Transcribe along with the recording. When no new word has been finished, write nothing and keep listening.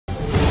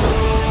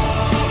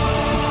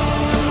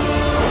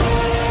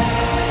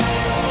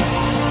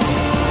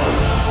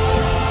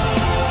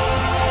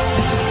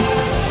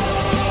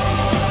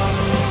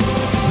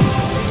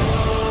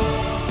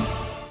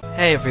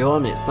Hey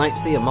everyone, it's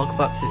Snipesy and welcome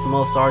back to some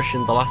more Star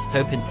Ocean The Last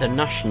Hope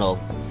International.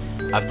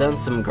 I've done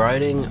some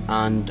grinding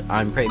and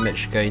I'm pretty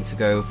much going to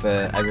go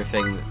over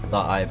everything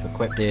that I've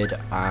equipped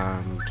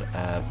and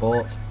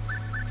bought.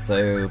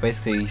 So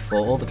basically for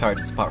all the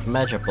characters apart from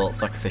Edge, I've bought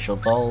sacrificial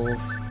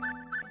dolls.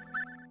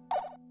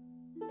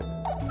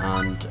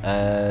 And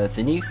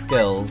the new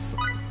skills,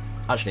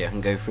 actually I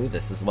can go through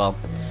this as well.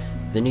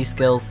 The new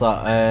skills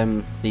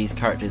that these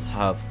characters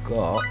have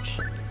got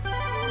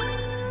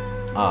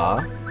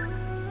are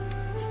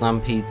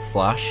Stampede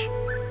Slash,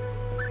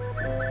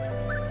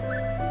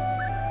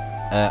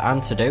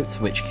 Antidote,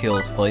 which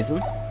cures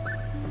poison,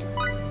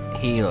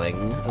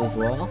 Healing as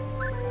well,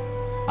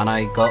 and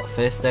I got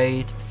First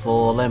Aid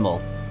for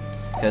Limmel,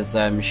 because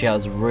she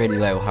has really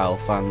low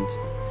health, and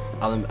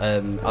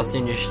as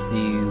soon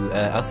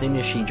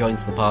as she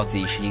joins the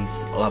party,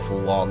 she's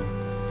level 1,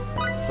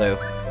 so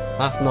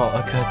that's not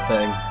a good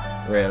thing,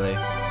 really,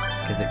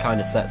 because it kind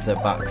of sets her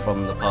back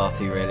from the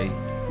party, really.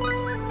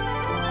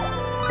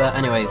 But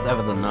anyways,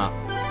 other than that,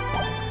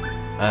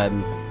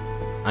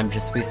 I'm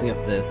just boosting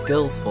up the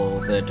skills for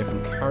the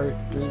different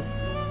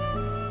characters,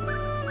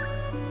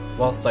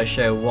 whilst I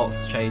show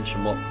what's changed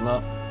and what's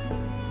not.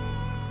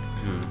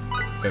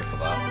 Go for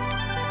that.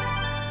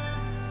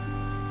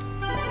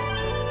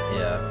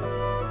 Yeah.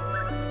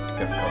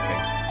 Go for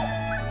cooking.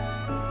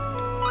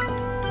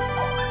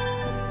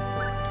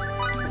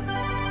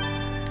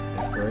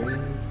 If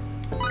green.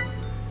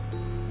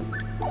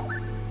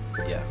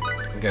 Yeah,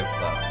 go for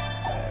that.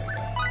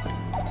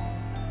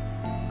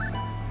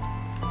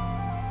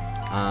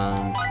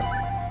 And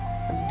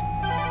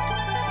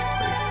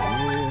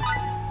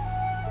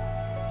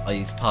I'll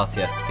use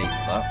Party SP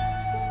for that.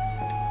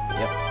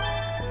 Yep.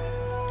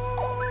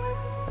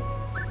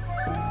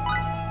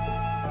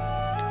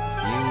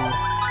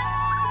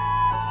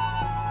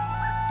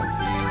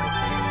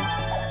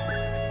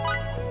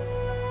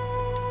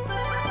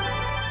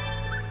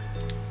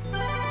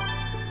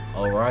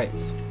 Alright,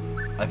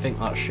 I think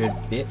that should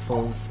be it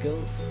for the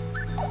skills.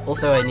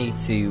 Also I need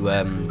to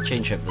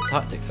change up the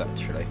tactics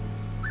actually.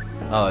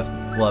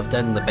 I've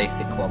done the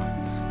basic one.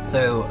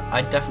 So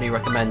I'd definitely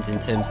recommend in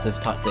terms of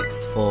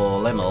tactics for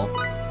Limmel,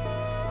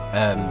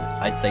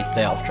 I'd say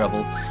stay out of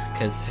trouble,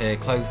 because her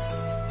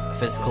close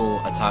physical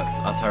attacks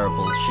are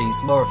terrible.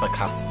 She's more of a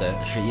caster.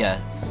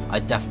 Yeah,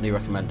 I'd definitely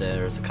recommend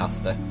her as a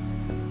caster.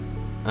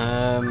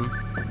 I'm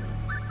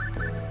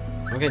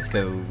going to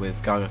go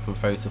with Gangak and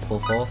Foe to full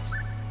force.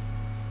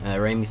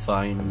 Raimi's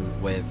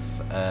fine with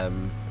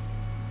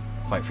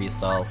fight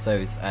freestyle, so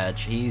is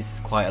Edge. He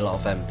uses quite a lot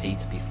of MP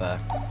to be fair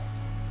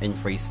in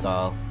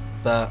freestyle,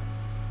 but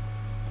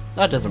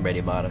that doesn't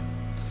really matter.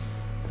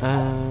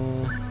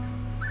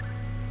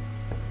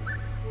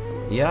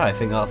 Yeah, I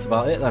think that's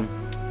about it then.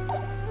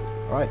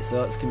 Alright,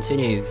 so let's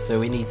continue. So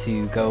we need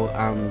to go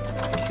and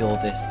cure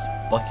this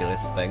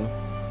BACCULUS thing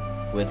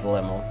with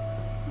Limmel.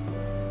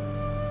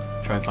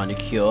 Try and find a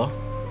cure.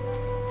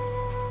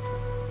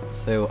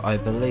 So I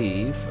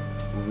believe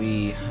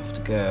we have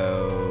to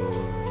go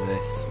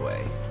this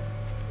way.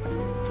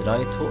 Did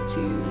I talk to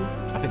you?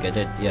 I think I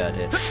did. Yeah, I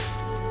did.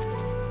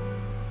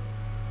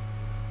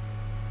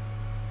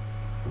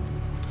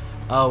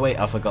 Oh wait,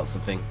 I forgot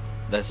something.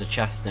 There's a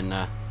chest in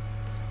there,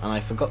 and I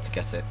forgot to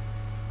get it.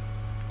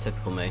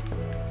 Typical me.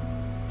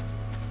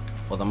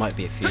 Well, there might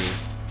be a few,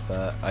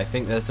 but I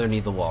think there's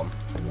only the one.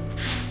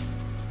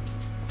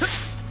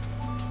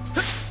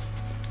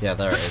 Yeah,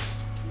 there it is.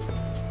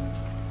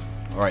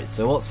 Alright,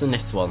 so what's in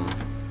this one?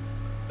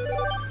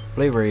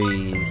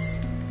 Blueberries.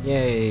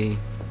 Yay.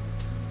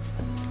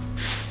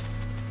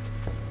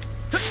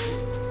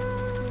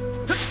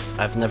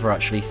 I've never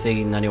actually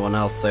seen anyone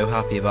else so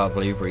happy about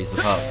blueberries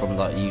apart from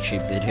that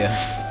YouTube video.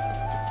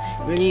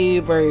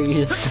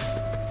 Blueberries!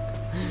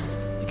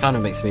 It kind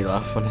of makes me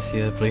laugh when I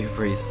see the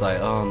blueberries, like,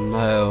 oh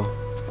no.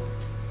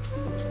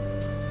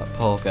 That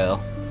poor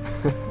girl.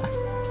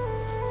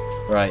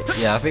 Right,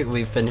 yeah, I think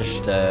we've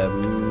finished,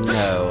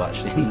 no,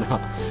 actually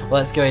not.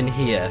 Let's go in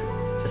here,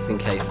 just in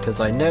case, because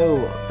I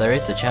know there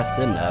is a chest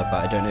in there,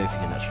 but I don't know if you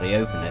can actually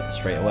open it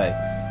straight away.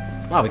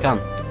 Oh, we can.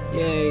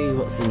 Yay,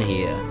 what's in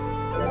here?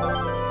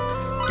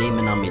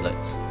 Demon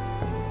Amulet.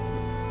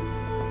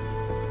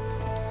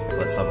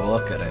 Let's have a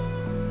look at it.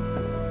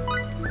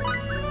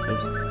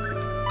 Oops.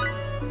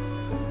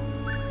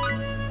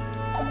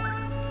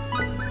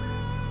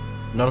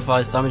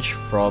 Notifies damage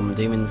from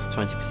demons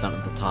 20%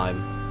 of the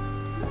time.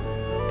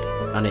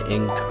 And it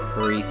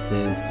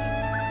increases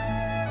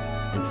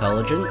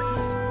intelligence.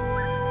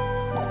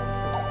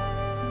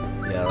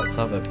 Yeah, let's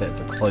have a bit of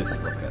a close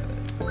look at it.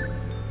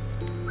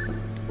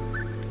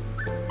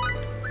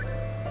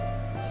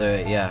 So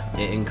yeah,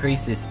 it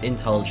increases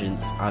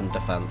intelligence and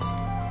defense.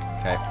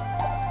 Okay.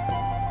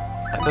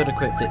 I could have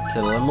equipped it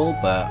to Limmel,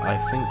 but I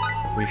think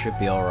we should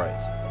be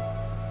alright.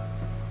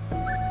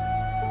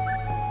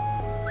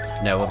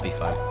 No, we'll be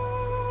fine.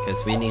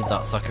 Because we need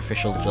that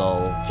sacrificial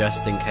doll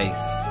just in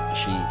case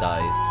she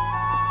dies.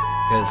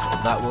 Because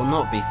that will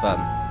not be fun.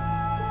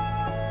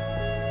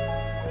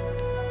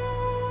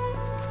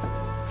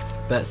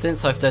 But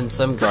since I've done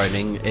some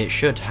grinding, it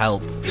should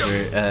help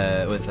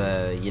with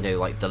you know,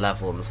 like the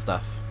level and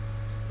stuff.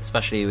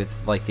 Especially with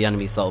like the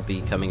enemies that'll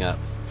be coming up.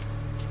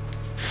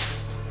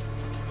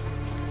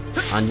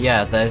 And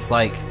yeah, there's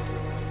like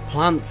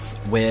plants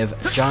with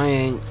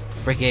giant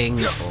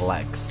frigging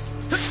legs.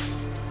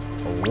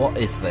 What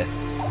is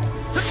this?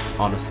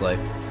 Honestly.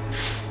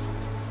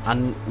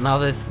 And now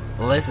there's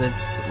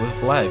lizards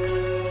with legs.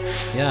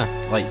 Yeah,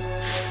 like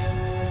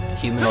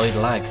humanoid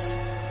legs.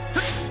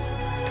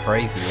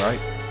 Crazy, right?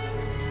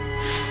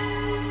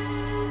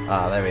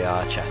 Ah, there we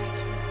are, chest.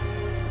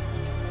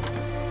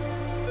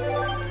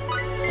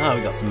 Oh,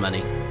 we got some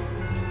money.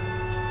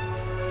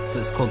 So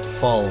it's called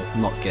Fall,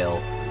 not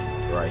Gill.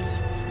 Right.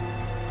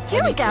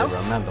 Here we go. I need to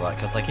remember that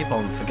because I keep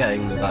on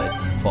forgetting that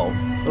it's Fall.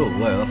 Oh,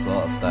 whoa, that's a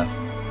lot of stuff.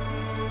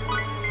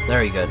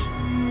 Very good.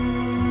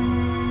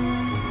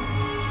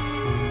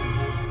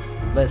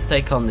 Let's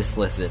take on this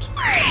lizard.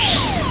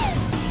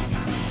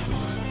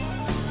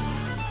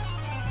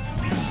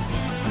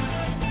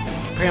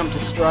 Preemptive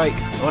strike.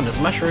 Oh, and there's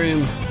a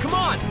mushroom. Come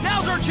on,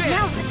 now's our chance.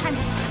 Now's the time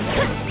to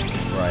strike.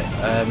 Right,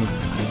 I'm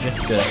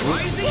just gonna...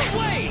 So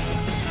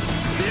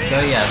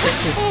yeah,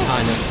 this is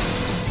kind of...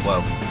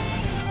 Well...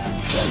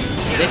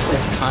 This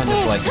is kind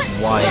of like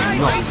why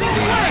not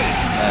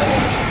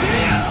to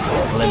use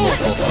limit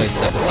for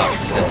close-up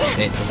attacks, because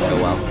it doesn't go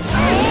well.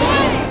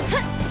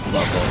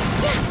 That's all.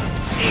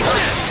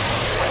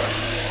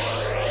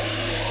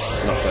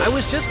 Not good. I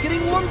was just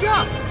getting warmed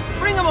up.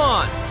 Bring them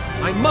on.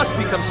 I must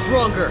become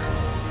stronger.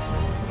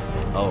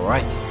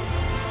 Alright.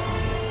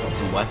 Got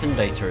some weapon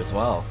data as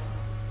well.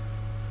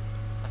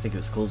 I think it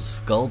was called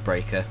Skull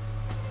Breaker.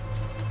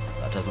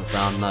 That doesn't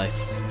sound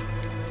nice.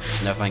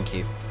 No thank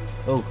you.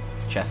 Oh,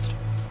 chest.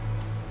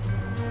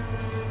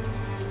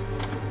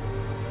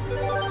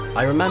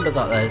 I remember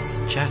that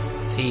there's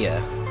chests here,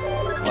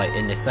 like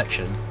in this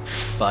section,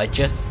 but I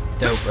just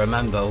don't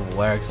remember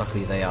where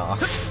exactly they are.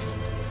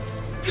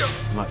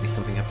 Might be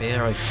something up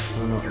here, I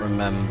cannot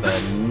remember.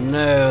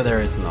 No, there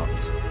is not.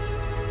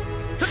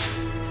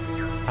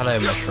 Hello,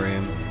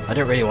 mushroom. I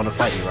don't really want to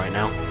fight you right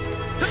now.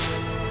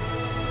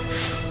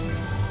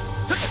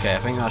 Okay, I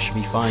think that should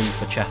be fine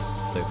for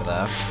chests over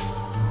there.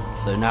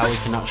 So now we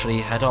can actually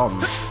head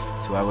on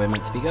to where we're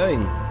meant to be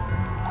going.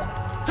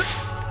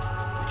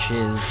 Which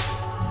is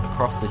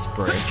across this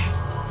bridge.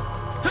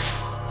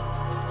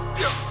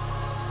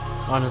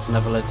 Oh, and there's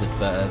another lizard,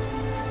 but a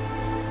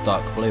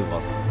dark blue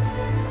one.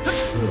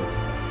 Ooh.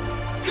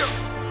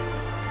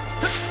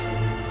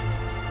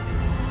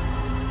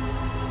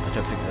 I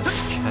don't think there's a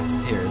chest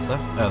here, is there?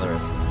 Oh, there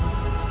is.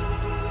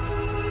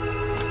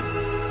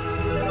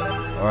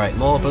 Alright,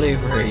 more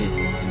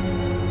blueberries.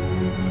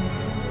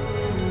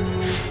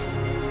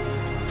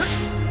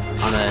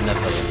 And another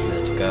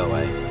lizard. Go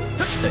away.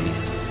 Don't you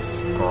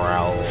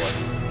growl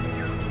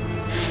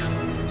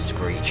and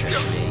screech at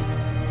me.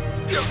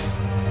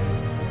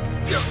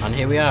 And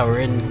here we are, we're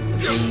in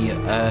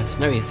the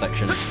snowy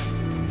section.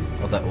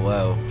 Oh, that,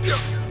 whoa.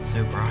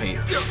 So bright.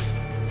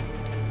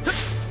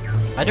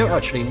 I don't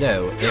actually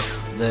know if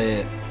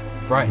the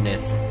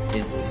brightness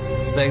is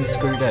so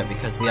screwed up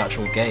because the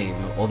actual game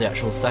or the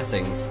actual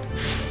settings.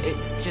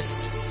 It's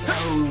just so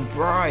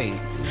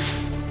bright.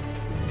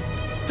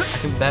 I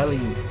can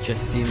barely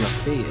just see my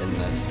feet in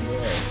this.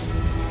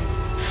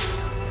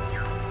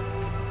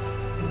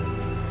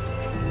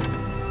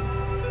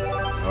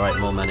 Alright,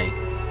 more money.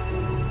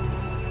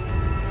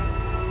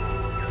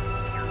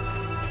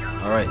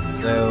 Alright,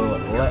 so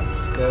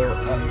let's go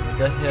up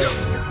the hill.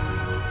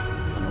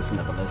 And there's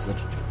another lizard.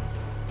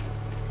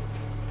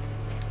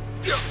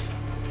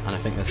 And I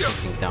think there's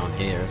something down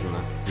here, isn't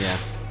there? Yeah.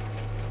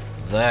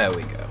 There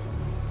we go.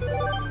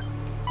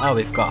 Oh,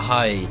 we've got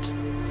hide.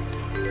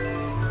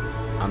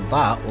 And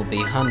that will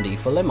be handy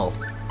for Limmel.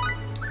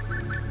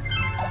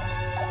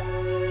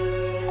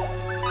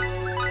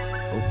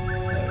 Oh,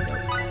 there we go.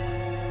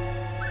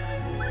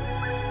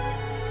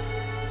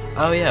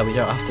 Oh yeah, we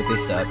don't have to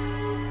boost it up.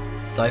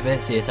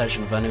 Diverts the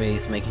attention of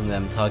enemies, making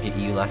them target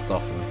you less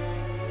often.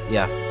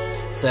 Yeah.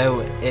 So,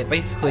 it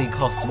basically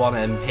costs 1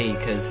 MP,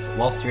 because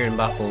whilst you're in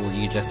battle,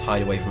 you just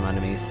hide away from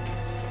enemies.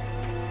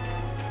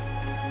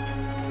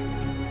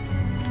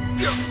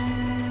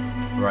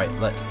 Right,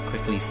 let's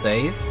quickly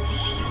save.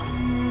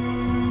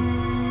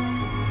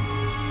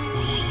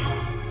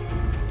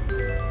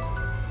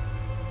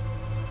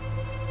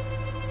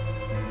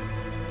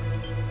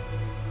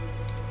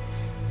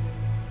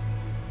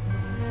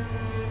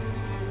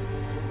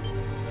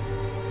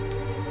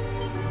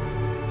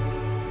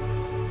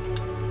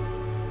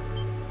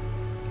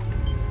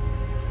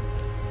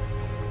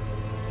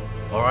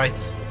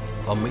 Alright,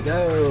 on we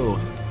go!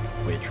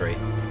 Weird tree.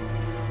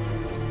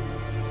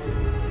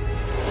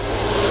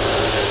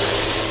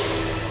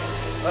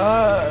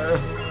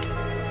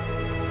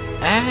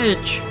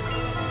 Edge!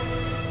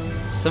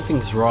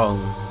 Something's wrong.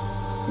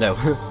 No.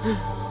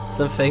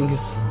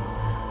 Something's...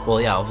 Well,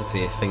 yeah,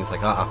 obviously if things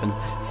like that happen.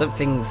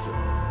 Something's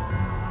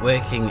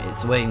working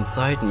its way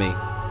inside me.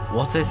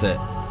 What is it?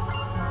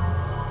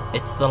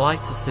 It's the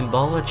light of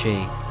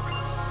symbology.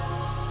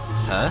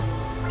 Huh?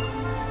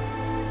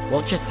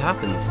 What just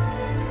happened?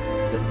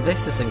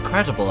 This is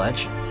incredible,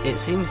 Edge. It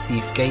seems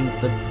you've gained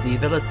the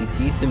ability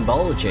to use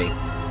symbology.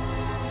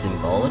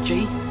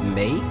 Symbology?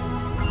 Me?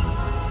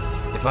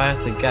 If I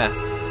had to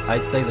guess,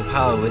 I'd say the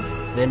power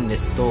within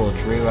this door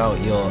drew out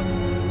your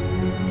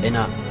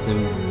innate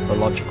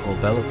symbological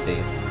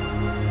abilities.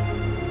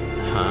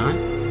 Huh?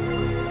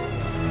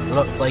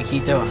 Looks like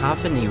you don't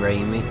have any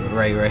Ray.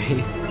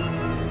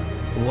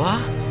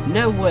 What?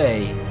 No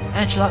way!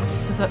 Edge,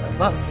 that's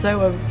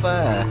so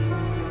unfair.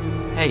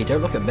 Hey,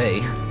 don't look at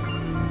me.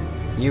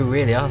 You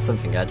really are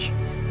something, Edge.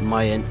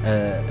 My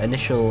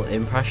initial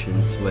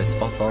impressions were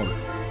spot on.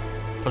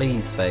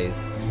 Please,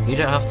 FaZe, you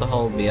don't have to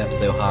hold me up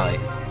so high.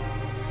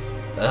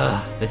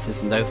 Ugh, this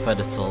is no fun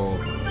at all.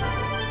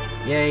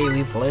 Yay,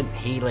 we've learnt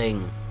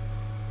healing.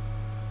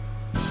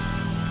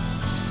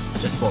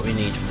 Just what we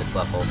need for this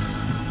level.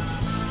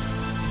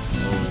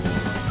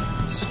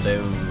 Oh,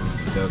 stone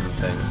golden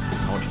thing.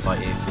 I want to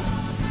fight you.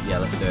 Yeah,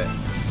 let's do it.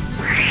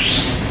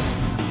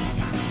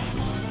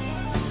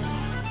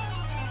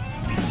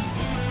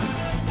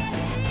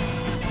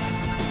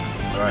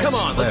 Alright, Come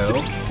on, so let's do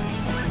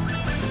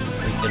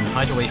we can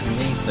hide away from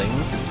these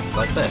things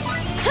like this.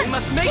 We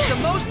must make the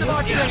most of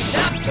our training.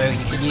 So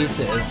you can use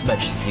it as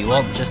much as you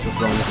want, just as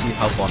long as you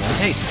have one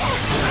MP.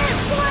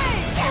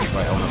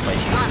 Right, I want to fight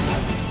you.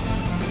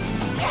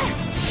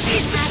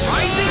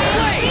 Rising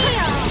flame!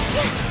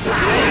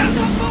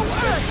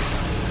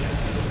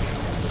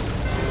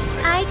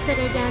 I could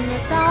have done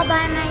this all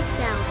by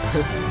myself.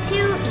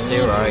 Too easy.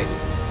 Too right.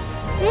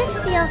 This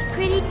feels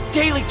pretty.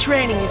 Daily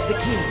training is the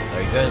key.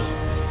 Very good.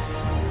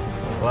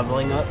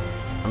 Leveling up,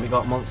 and we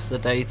got monster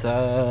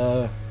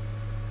data.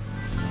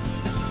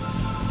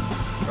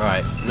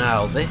 Right,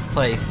 now this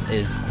place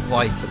is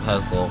quite a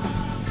puzzle.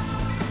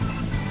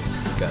 Let's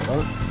just get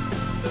that.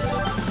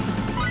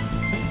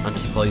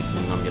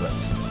 Anti-poison amulet.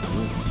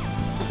 Ooh.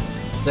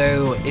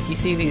 So, if you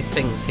see these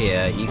things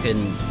here, you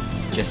can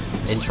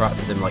just interact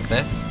with them like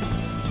this.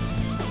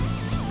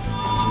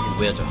 Something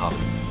weird will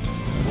happen.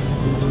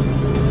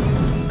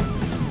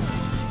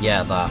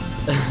 Yeah, that.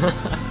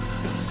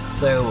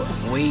 So,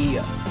 we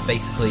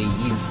basically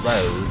use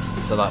those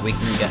so that we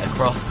can get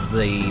across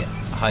the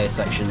higher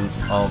sections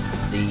of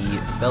the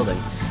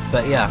building.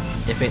 But yeah,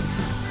 if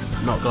it's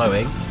not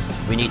glowing,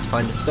 we need to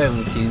find a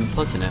stone to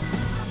put in it.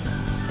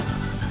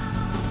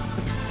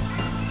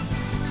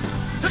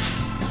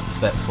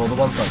 But for the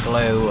ones that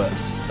glow,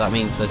 that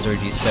means there's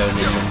already stone in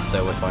them,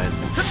 so we're fine.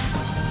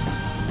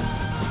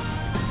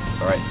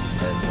 Alright,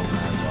 there's one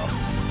there as well.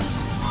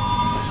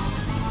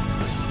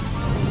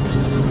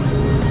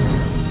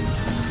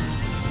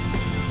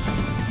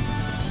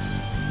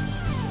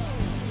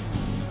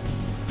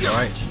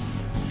 Alright.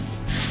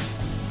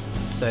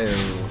 So,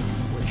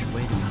 which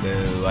way do we go?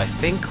 I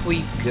think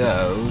we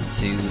go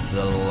to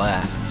the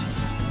left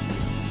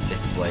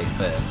this way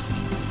first.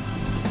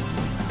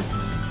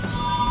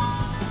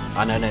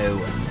 And I know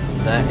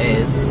there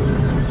is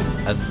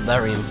a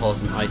very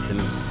important item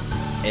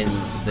in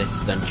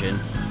this dungeon,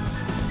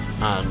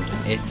 and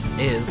it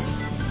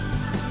is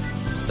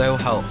so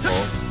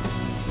helpful.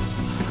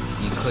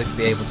 You could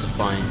be able to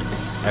find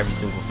every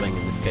single thing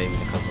in this game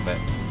because of it.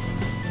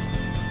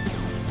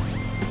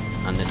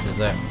 And this is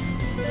it.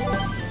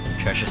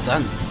 Treasure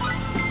Sense.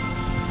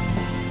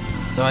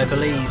 So I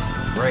believe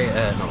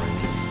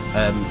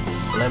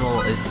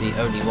Limmel is the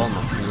only one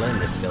that can learn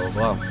this skill as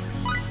well.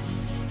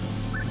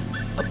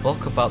 A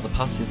book about the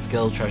passive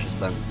skill Treasure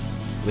Sense,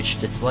 which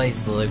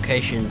displays the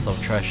locations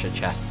of treasure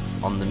chests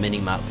on the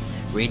mini-map.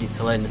 Read it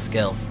to learn the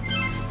skill.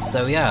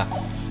 So yeah,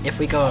 if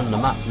we go on the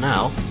map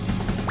now,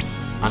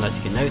 and as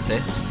you can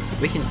notice,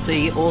 we can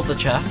see all the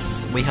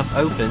chests we have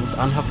opened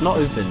and have not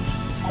opened.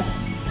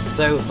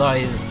 So that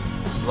is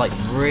like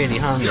really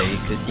handy,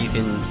 because you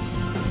can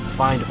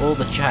find all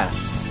the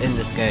chests in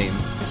this game.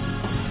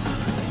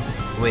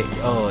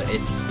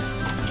 It's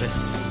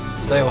just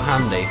so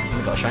handy.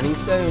 We've got a shining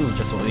stone,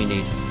 just what we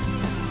need.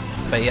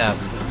 But yeah,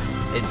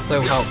 it's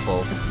so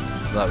helpful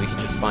that we can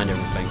just find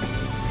everything.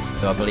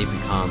 So I believe we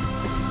can't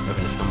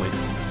open this, can we?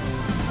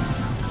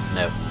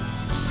 No.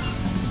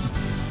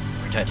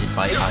 Protected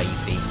by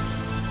ivy.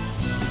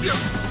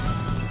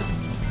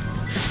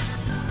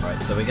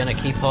 Right, so we're gonna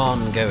keep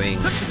on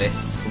going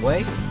this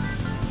way.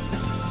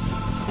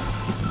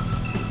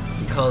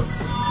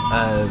 Because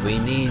we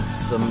need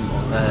some,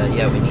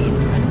 we need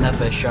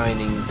another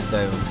shining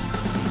stone,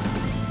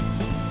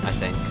 I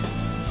think.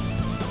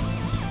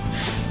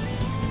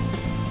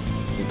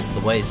 Since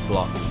the way's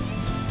blocked.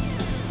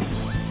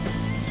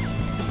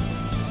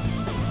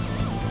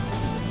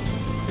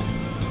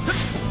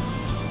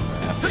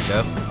 Right, up we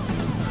go.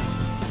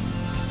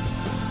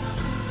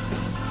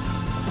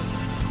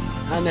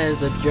 And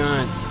there's a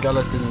giant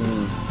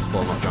skeleton,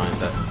 well not giant,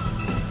 but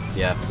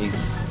yeah,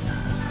 he's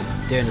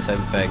doing his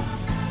own thing.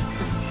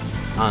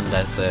 And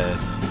there's a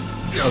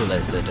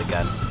lizard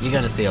again. You're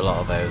gonna see a lot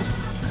of those.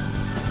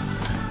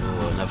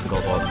 Ooh, another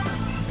gold one.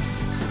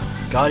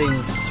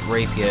 Guardian's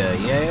Rapier,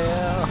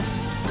 yeah!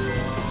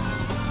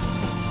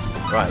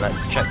 Right,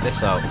 let's check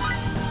this out.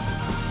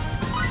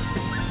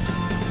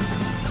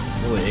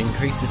 Oh, it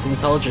increases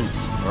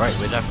intelligence. Alright,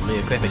 we're definitely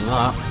equipping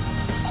that.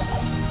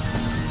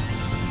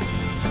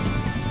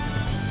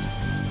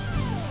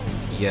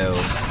 Yo.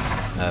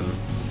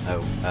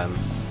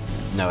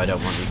 No, I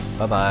don't want you.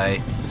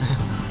 Bye-bye.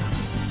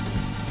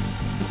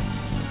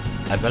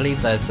 I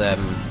believe there's, a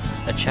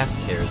chest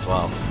here as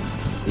well.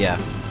 Yeah.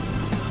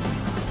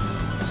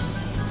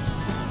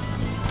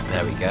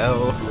 There we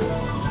go.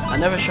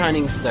 Another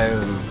shining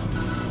stone.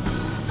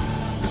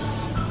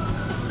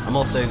 I'm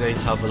also going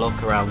to have a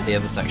look around the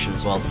other section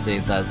as well to see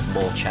if there's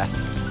more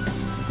chests.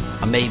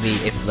 And maybe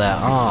if there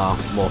are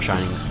more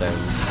shining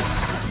stones.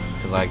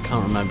 Because I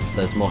can't remember if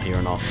there's more here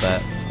or not,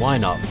 but why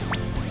not?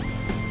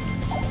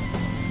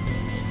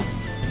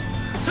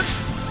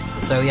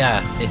 So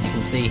yeah, if you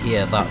can see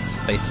here, that's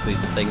basically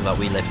the thing that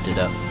we lifted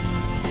up.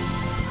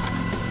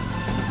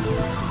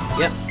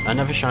 Yep,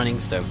 another shining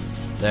stone.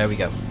 There we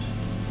go.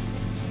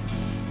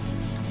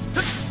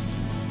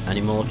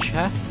 Any more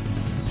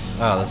chests?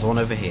 Oh, there's one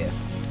over here.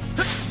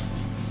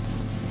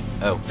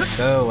 Oh,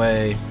 go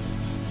away.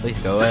 Please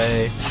go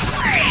away.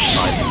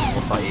 Fine,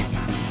 we'll fight you.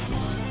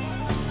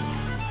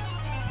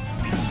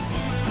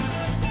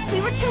 We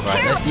were too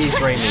Right, let's use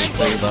Raimi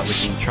so that we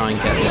can try and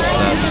get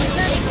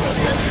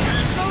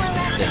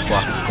this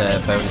last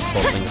bonus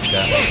ball thing to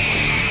get.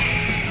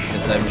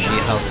 Because she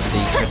has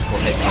the critical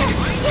hit thing.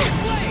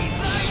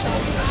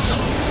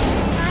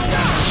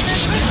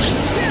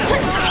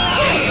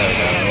 There we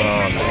go.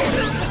 Oh, no.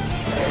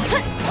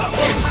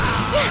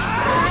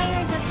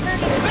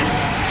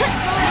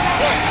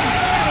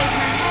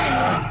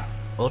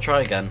 We'll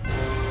try again.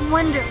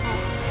 Wonderful.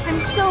 I'm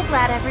so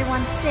glad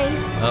everyone's safe.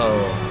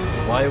 Oh,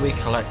 why are we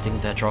collecting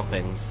their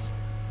droppings?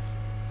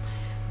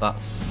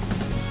 That's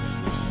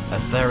a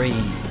very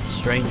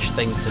strange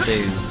thing to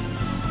do.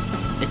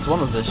 It's one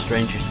of the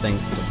strangest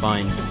things to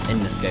find in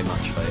this game,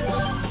 actually.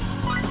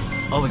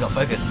 Oh, we got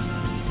focus.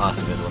 Oh,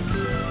 that's a good one.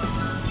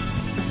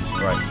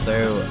 Right,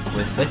 so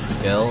with this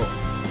skill,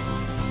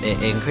 it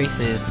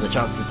increases the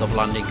chances of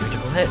landing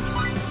critical hits.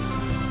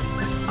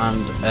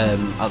 And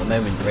at the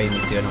moment,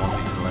 Raimi's the only one who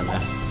can learn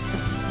this.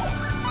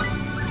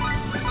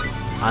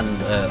 And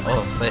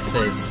oh, this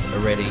is a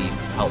really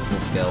helpful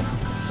skill,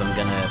 so I'm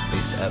gonna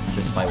boost it up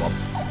just by 1.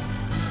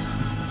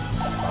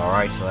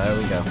 Alright, there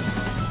we go.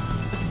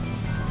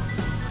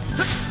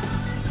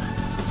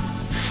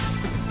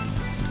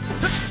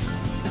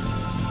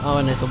 Oh,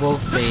 and there's a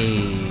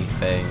wolfie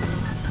thing.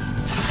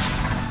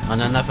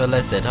 And another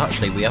lizard.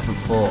 Actually, we haven't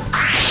fought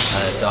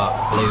a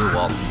dark blue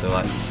one, so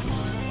let's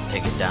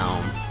take it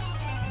down.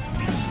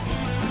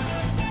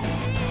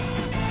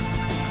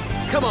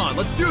 Come on,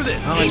 let's do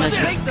this! Oh, and there's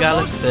a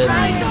skeleton over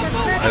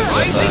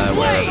there,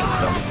 wherever it's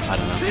gone. I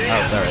don't know.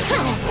 Oh, there it is.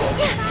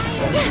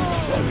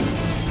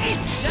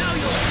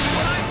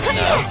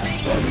 No.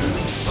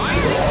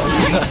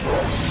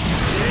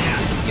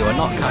 You are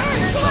not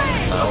casting that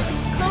spell.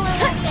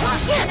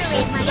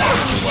 Awesome,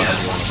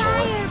 whatever you want to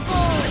call it.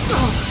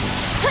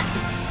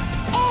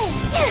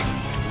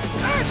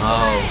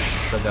 Oh,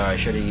 sugar, I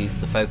should have used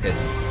the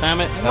focus.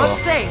 Damn it. I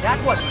must say,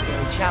 that wasn't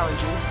very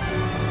challenging.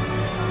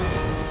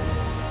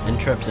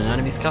 Interrupt an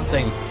enemy's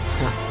casting.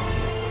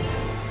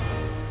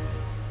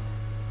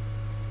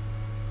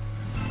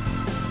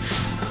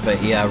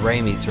 But yeah,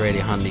 Raimi's really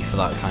handy for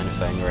that kind of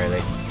thing,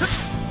 really.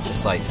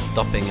 Just like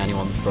stopping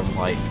anyone from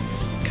like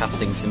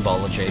casting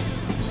symbology.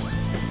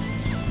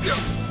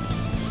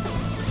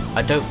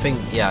 I don't think,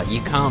 yeah,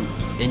 you can't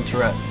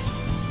interrupt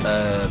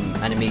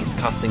enemies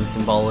casting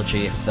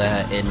symbology if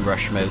they're in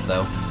rush mode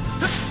though.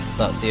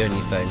 That's the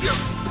only thing.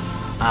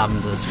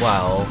 And as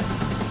well,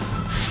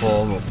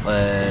 for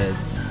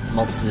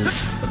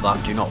monsters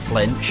that do not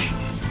flinch,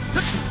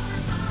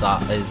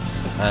 that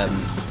is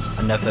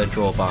another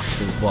drawback.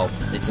 Well,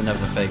 it's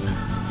another thing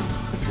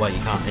where you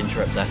can't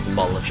interrupt their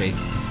symbology.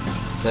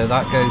 So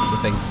that goes for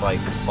things like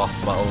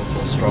boss battles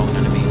or strong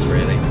enemies,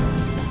 really.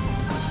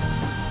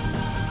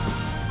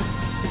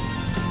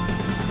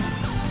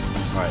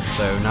 Right,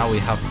 so now we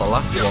have the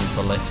last one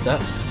to lift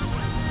up.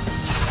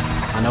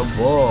 And a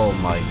whoa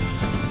my...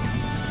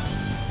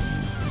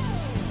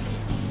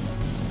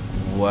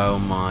 Whoa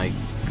my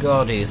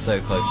god, he is so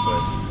close to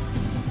us.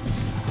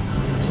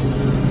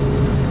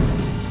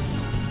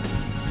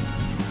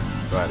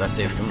 Right, let's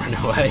see if we can run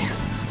away.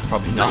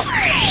 Probably not. No.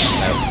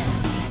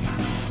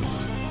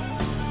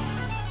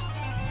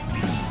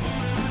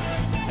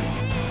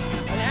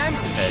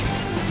 Okay.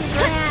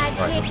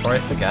 Right, before I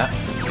forget,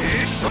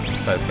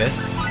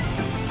 focus.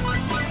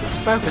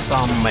 Focus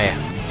on me.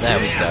 There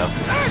we go.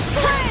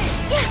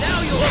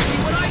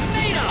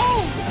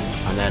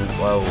 And then,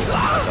 whoa, oh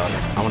my god,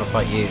 I want to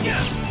fight you.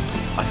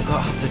 I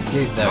forgot how to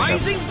do. There we go.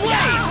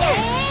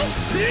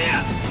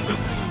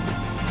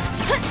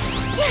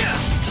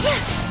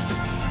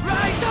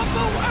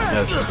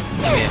 No,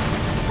 come here.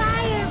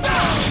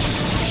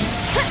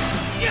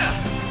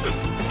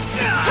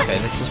 Okay,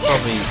 this is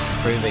probably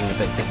proving a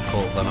bit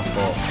difficult than I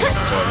thought.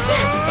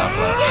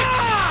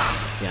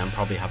 Yeah, I'm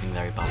probably having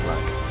very bad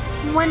luck.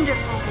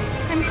 Wonderful.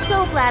 I'm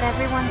so glad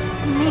everyone's...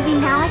 Maybe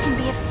now I can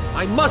be of...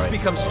 I must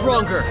become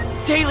stronger!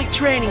 Daily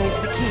training is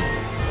the key.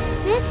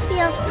 This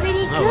feels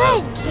pretty Oh, good,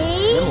 wow.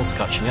 Kate. Little's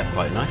catching up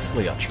quite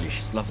nicely, actually.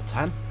 She's level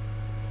 10.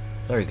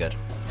 Very good.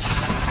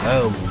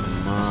 Oh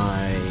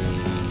my...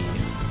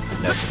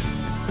 Nope.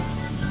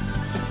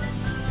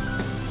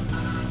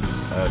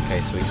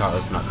 Okay, so we can't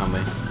open that, can we?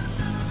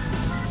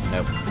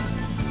 Nope.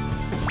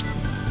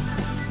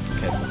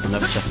 Okay, there's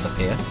another chest up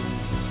here.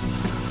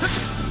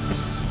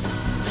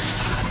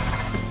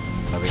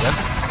 There we go.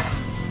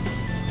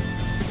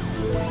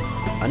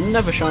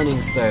 Another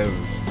shining stone.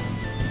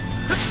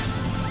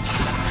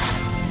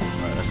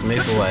 Right, let's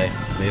move away.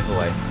 Move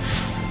away.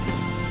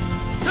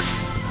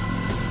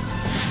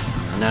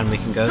 And then we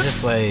can go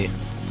this way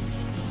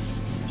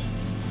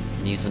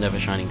and use another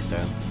shining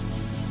stone.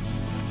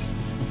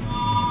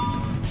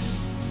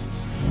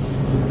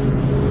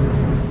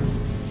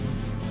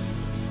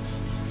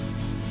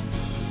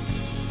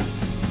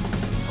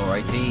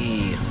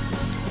 Alrighty.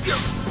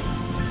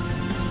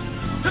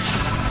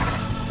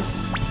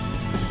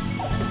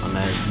 And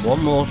there's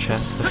one more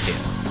chest up here.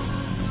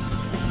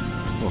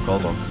 Oh,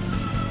 gold one.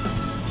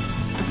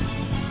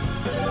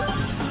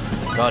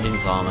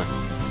 Guardian's armor.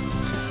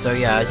 So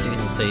yeah, as you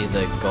can see,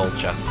 the gold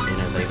chests, you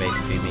know, they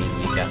basically mean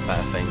you get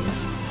better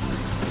things.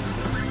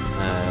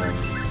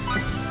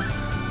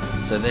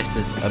 So this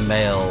is a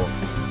male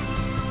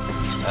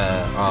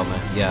armor,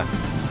 yeah.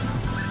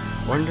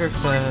 Wonder if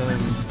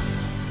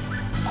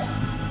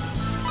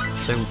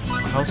so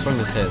how strong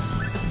is his?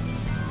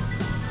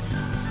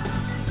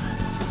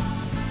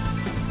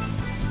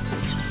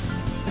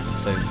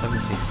 So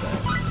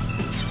 76.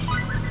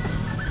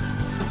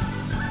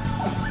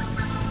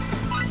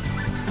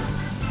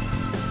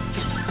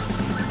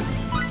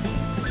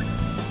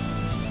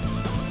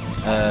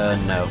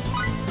 No.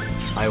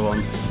 I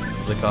want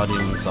the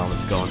Guardian's armor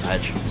to go on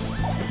edge.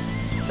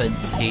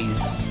 Since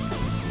he's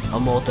a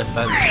more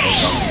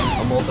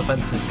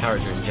defensive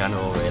character in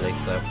general, really,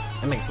 so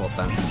it makes more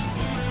sense.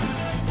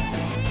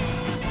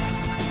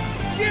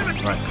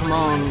 Right, come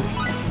on,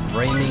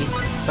 Raimi,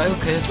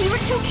 focus. We were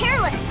too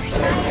careless.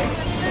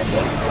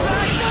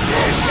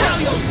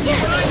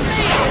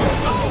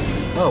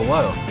 Oh,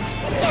 whoa.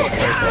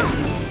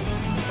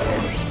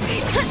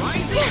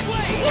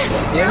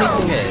 The only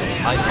thing is,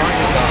 I find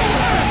that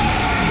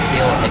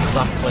deal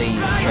exactly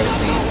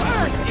trophies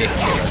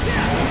ridiculous.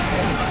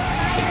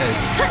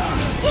 Because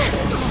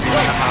you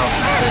want to have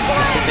the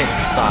specific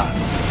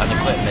stats and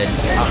equipment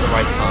at the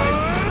right time.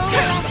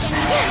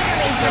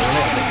 So a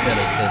little bit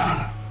silly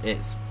because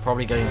it's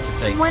probably going to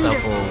take Wonderful.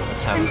 several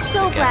attempts I'm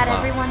so to get glad that.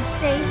 everyone's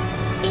safe.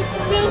 It's a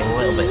thanks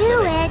little to bit you,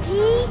 silly.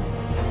 Edgy.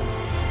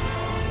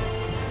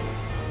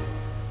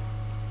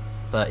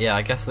 But yeah,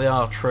 I guess they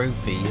are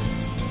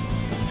trophies.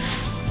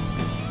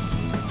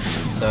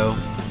 So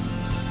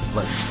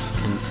let's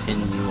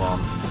continue on.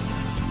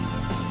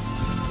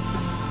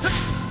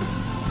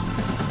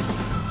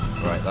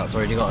 Right, that's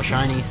already got a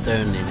shiny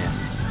stone in it.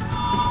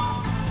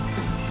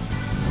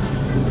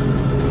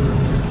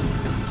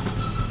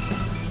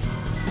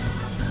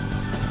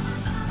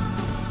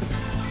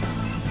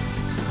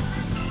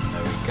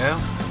 There we go.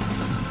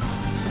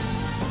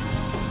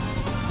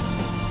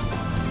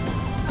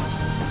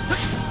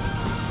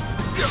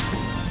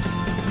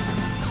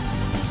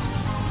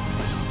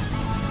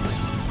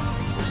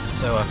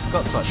 So I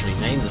forgot to actually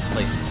name this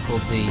place. It's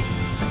called the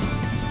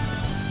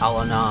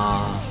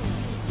Alanar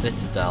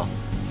Citadel.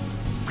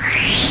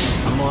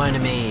 And more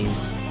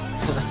enemies.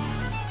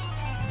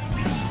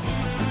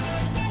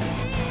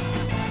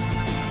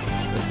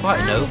 There's quite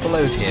an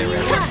overload here,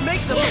 really. It's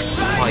quite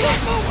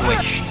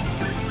squished.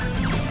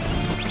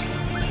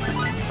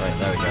 Right,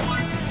 there we go.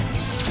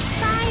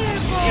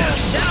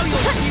 Now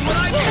you'll see what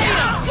I'm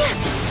made of!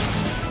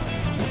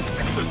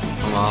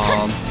 Come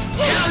on.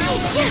 Now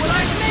you'll see what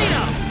I'm made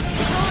of!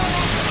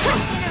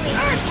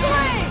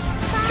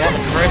 Get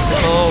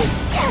critical!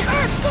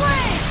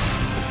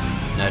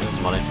 No, it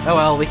doesn't matter. Oh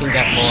well, we can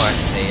get more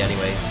SP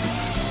anyways.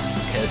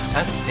 Because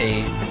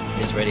SP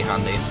is really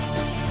handy.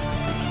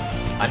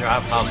 I'd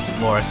rather have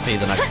more SP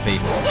than XP.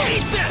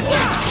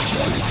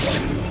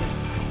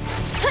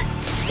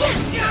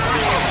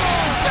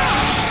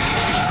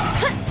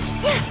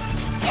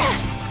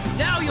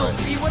 Now you'll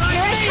see what I'm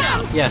made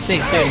of! Yeah, see,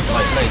 it's doing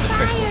like loads of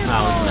criticals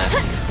now, isn't it?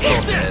 Of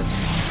course it is.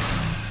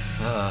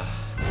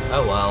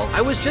 Oh well.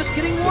 I was just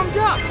getting warmed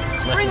up!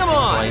 Bring Nothing him to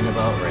on! complain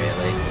about,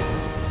 really.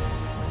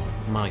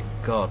 My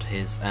god,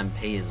 his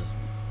MP is...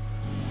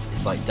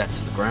 it's like dead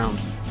to the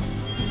ground.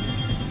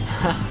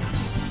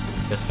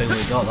 Good thing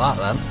we got that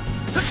then.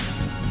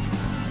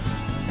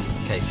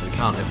 Okay, so we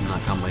can't open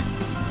that, can we?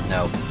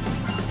 No.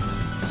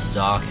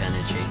 Dark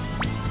energy.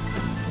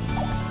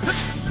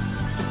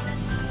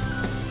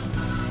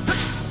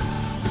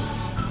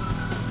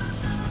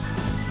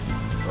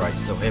 Right,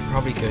 so we're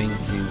probably going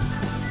to...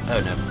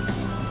 oh no.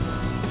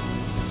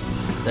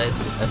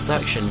 There's a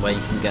section where you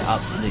can get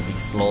absolutely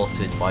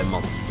slaughtered by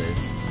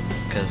monsters.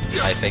 Because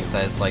I think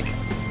there's like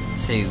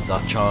 2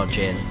 that charge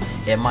in.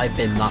 It might have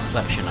been that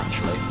section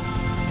actually.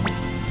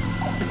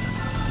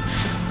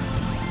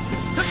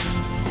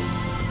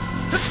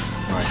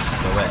 Right,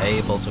 so we're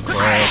able to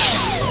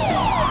cross.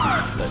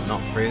 but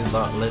not through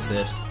that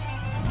lizard.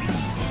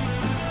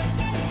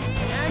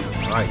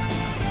 Right.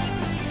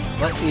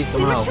 Let's use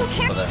someone else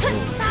for that. Ooh.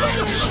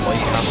 What are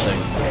you casting?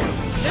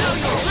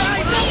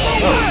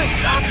 Oh,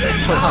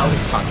 that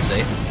was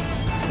handy.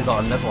 We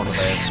got another one of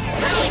those.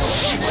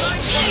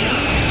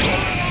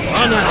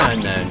 Oh no.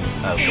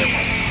 Oh good.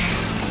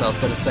 So I was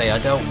going to say, I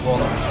don't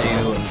want to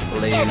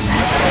lose.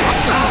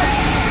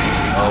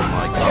 Oh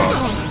my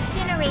god.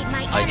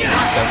 I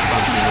don't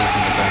fancy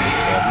losing the bonus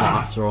board, not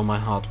after all my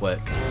hard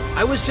work.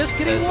 I was just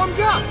getting warmed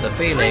up. The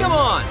feeling Bring 'em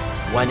on.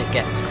 when it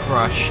gets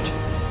crushed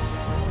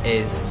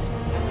is...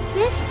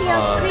 This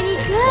feels pretty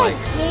it's good, like,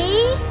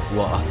 Kay.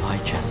 what have I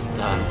just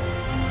done?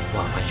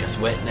 What have I just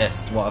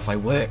witnessed? What have I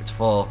worked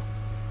for?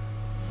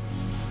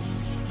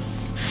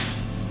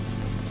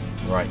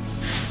 Right.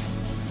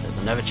 There's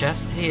another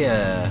chest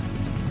here.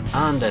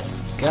 And a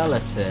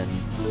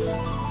skeleton.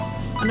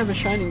 Another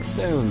shining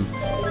stone.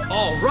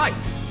 All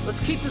right, let's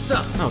keep this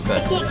up. Oh,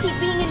 good. Can't keep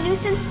being a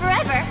nuisance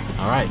forever.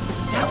 Alright.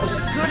 That was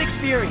a good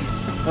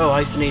experience. Oh,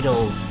 ice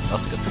needles.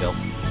 That's a good skill.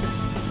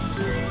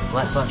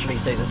 Let's actually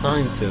take the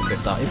time to equip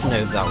that, even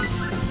though that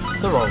was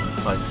the wrong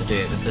time to do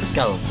it with the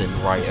skeleton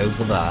right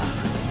over there.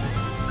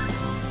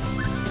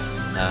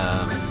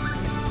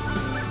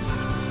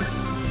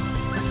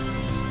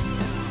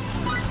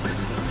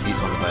 Let's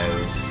use one of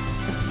those.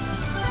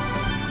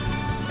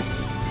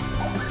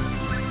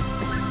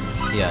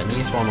 Yeah, and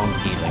use one on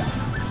healing.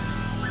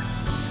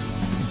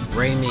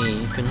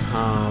 Rainy, you can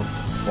have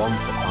one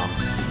for pump,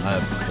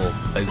 or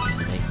both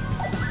to me.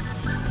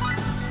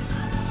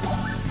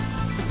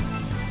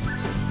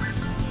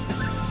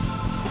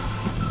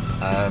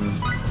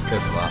 Let's go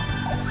for that.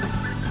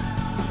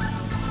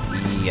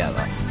 Yeah,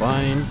 that's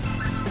fine.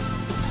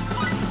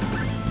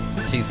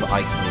 2 for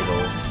ice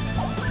needles.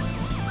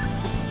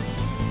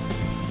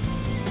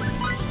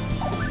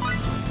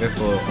 Go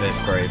for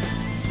Earth Grove.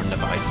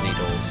 Another ice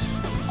needles.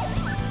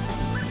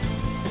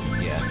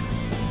 Yeah.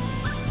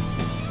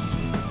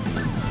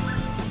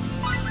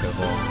 Go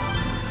for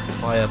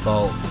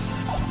Firebolt.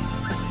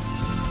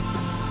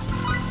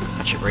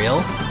 Catch it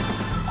real.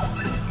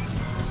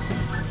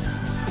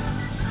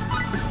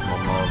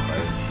 More of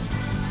those.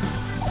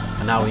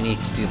 And now we need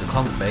to do the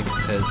config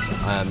because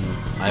I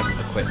haven't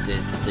equipped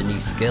the new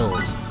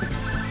skills.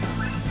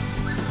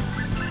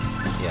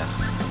 Yeah,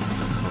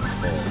 it's not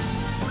 4.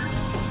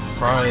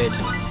 Pride.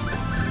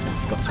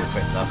 Forgot to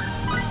equip that.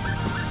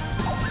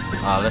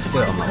 Let's do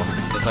it on that one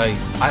because I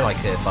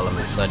like Earth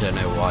elements. I don't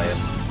know why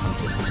I'm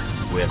just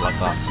weird like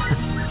that.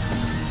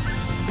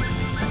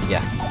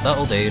 Yeah,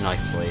 that'll do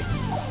nicely.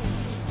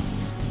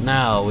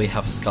 Now we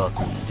have a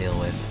skeleton to deal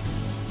with.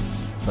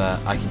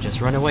 But I can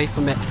just run away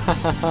from it.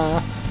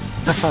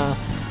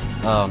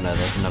 Oh no,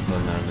 there's another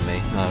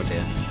enemy. Oh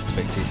dear,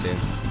 spoke too soon.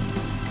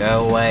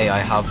 Go away, I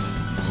have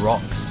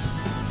rocks.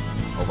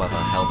 Or where the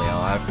hell they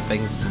are, I have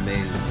things to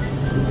move.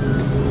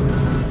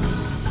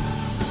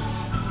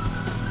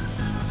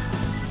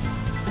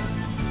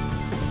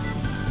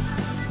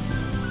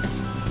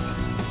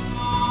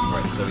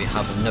 Right, so we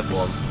have another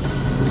one.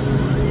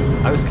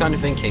 I was kind of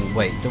thinking,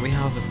 wait, do we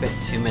have a bit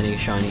too many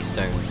shiny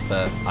stones?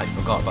 But I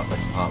forgot about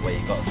this part where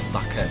you got to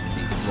stack up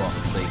these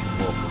rocks so you can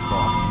walk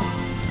across.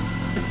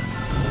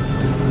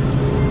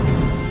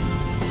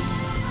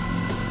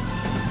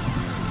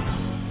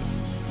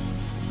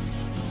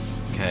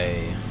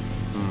 Okay,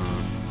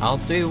 I'll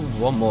do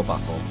one more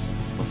battle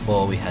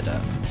before we head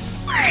up.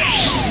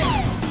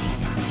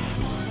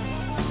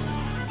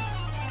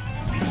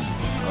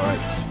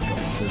 Alright,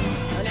 got some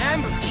An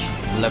ambush.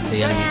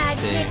 lovely enemies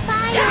too.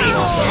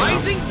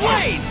 Rising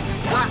blade.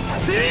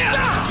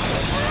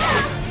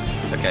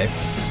 Okay,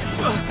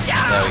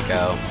 there we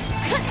go.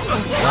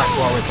 That's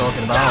what we're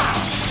talking about.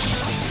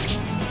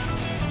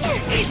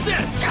 Eat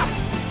this.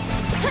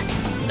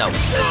 No.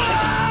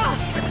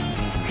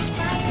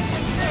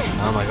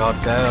 Oh my god,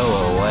 go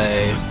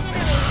away.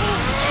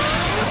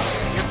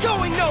 You're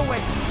going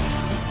nowhere.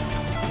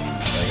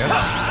 There we go.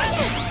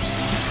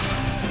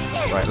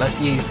 Right, let's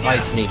use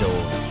ice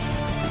needles.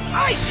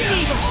 Ice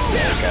needle.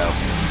 There we go.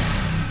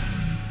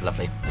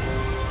 Lovely.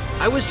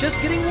 I was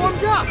just getting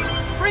warmed up.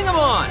 Bring 'em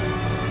on.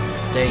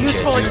 Danger,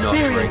 Useful do not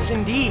experience drink.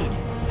 indeed.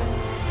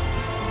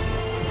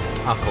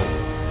 Ah, cool.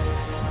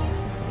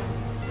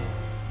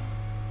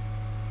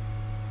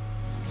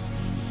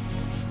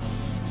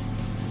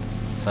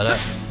 Let's head up.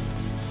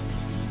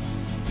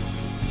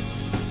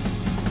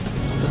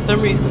 For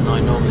some reason,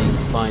 I normally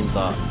find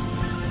that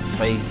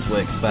phase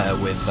works better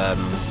with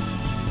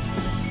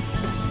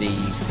the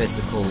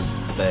physical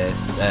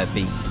burst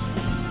beat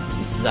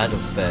instead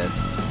of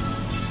burst.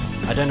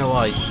 I don't know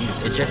why.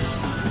 It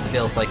just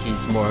feels like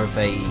he's more of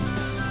a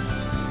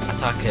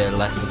attacker,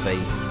 less of a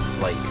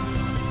like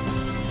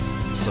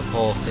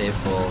supportive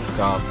or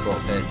guard sort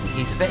of person.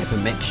 He's a bit of a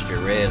mixture,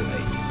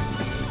 really.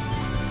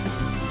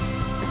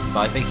 But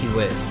I think he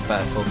works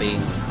better for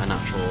being an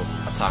actual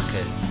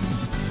attacker.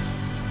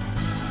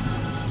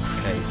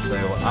 Okay, so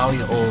are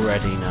you all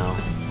ready now?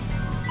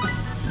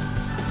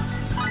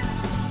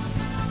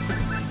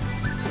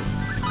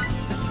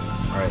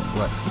 Alright,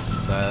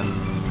 let's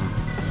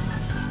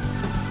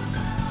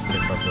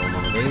sure if you want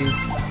one of these.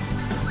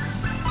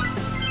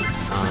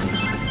 And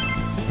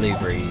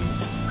blueberries.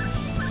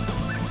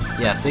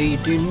 Yeah, so you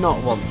do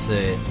not want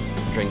to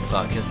drink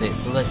that because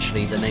it's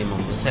literally the name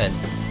on the tin.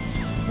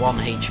 1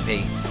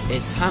 HP.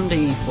 It's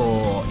handy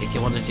for if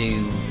you want to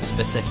do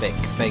specific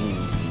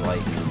things like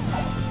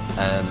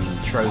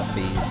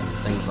trophies and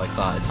things like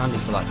that. It's handy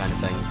for that kind of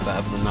thing, but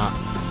other than that,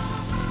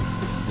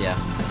 yeah.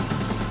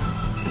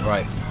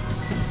 Right,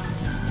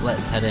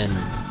 let's head in.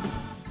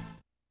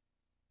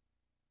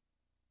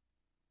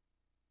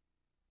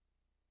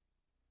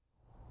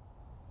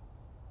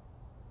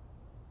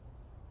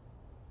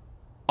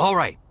 All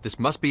right, this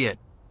must be it.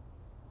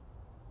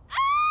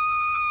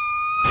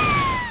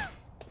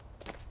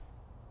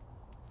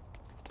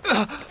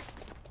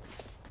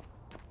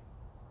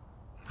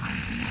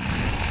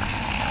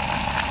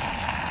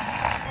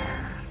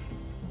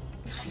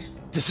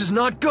 This is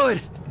not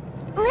good!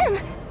 Lim!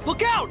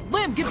 Look out!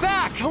 Lim, get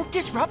back! Don't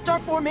disrupt our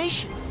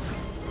formation.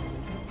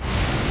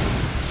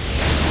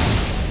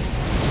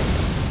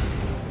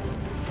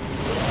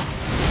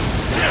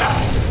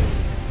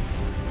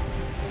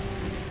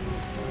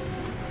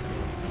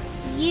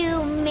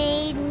 You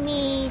made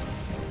me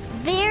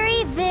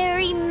very,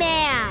 very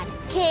mad,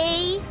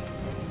 Kay?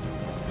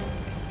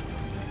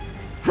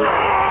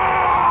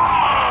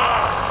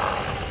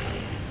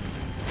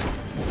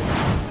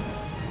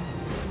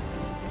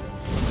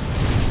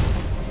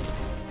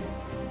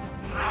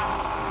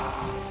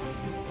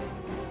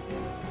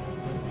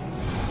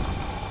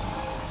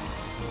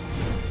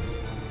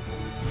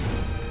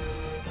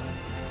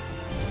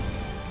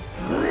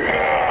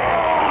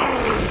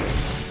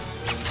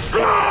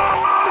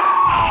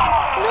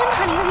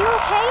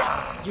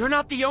 You're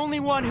not the only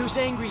one who's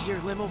angry here,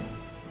 Limmel.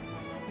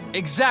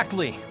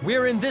 Exactly!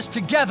 We're in this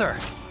together!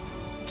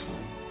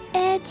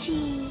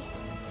 Edgy.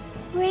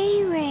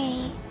 Ray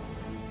Ray.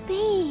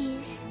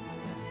 Baze.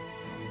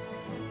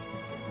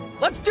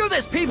 Let's do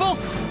this, people!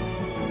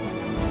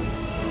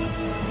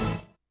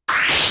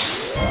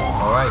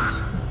 Alright.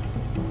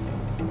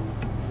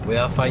 We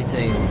are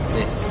fighting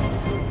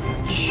this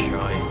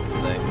giant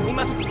thing. We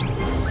must be...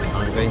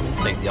 I'm going to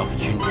take the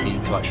opportunity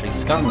to actually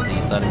scan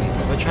these enemies,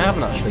 which I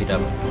haven't actually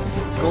done.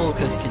 It's cool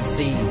because you can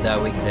see their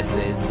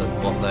weaknesses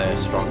and what they're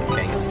strong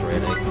against,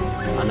 really,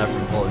 and other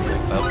important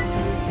info.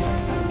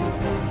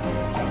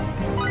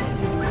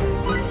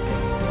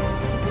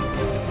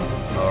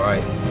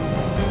 Alright,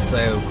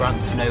 so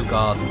grants no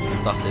guard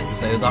status,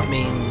 so that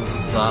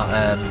means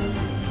that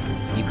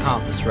you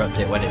can't disrupt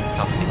it when it's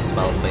casting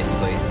spells,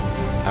 basically.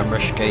 And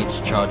rush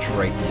gauge charge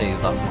rate 2,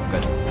 that's not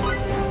good.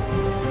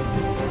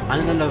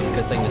 And another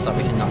good thing is that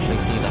we can actually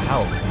see the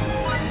health.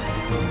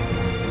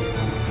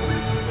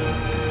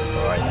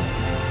 Alright.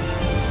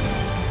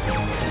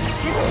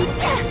 Just keep...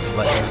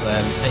 Let's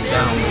take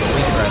down the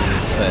weaker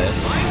enemies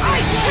first.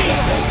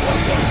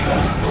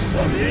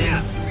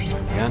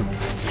 Again.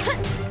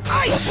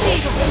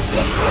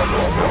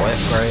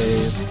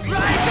 Whipgrave.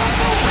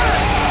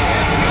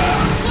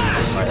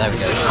 Right, there we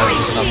go. So we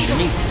just have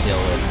Unique to deal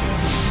with.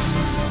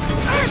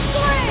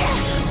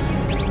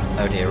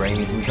 Oh dear,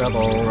 Rainey's in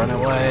trouble. Run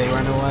away,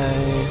 run away.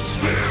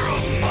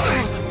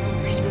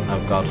 Oh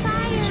god.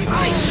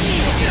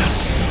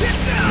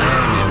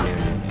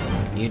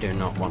 No. You do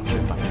not want to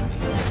fight me.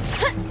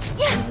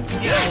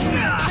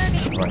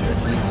 Right,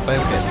 this needs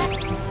focus.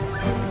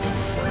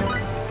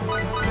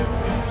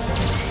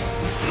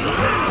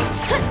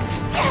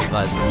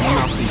 That's a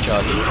nasty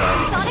charge as well.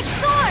 Sonic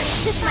Sword!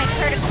 This might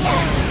hurt him.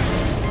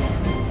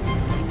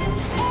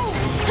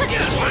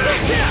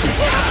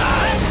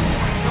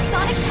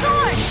 Sonic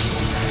Sword!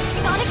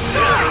 Sonic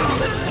Sword!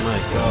 Oh my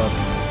god.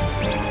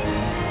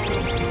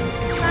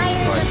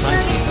 Fire Right, the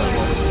time to use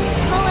furnace. that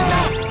Pull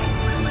away.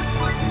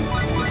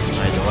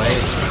 Hide away.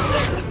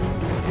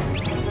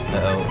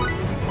 Uh-oh.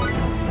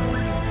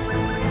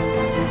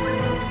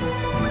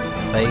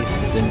 Face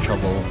is in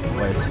trouble.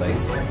 Where's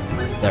Face?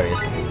 There he is.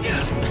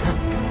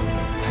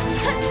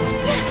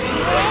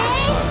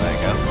 Oh, there you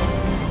go.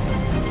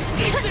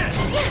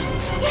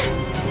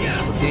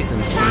 Let's use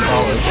some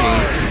symbology.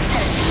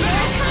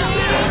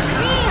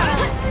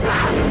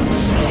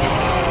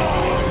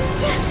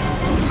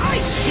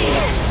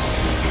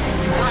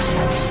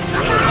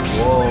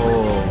 Whoa.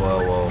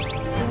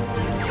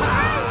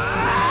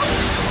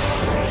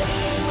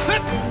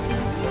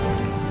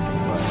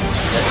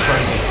 Let's try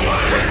and get some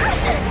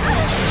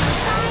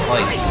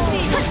fight.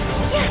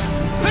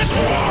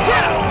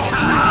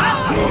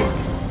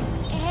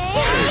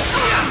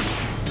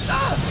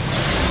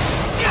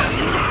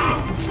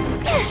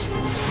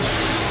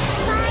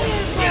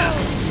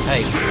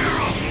 Hey.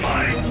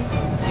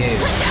 You.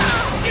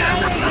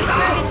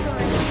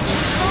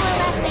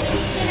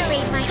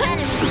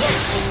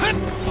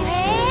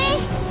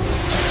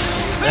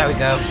 There we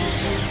go.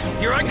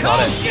 Here I Got come!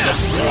 it.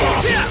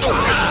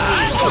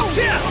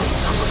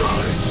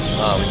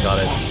 Oh, we got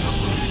it.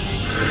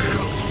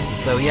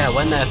 So yeah,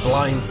 when they're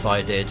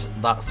blindsided,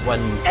 that's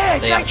when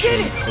they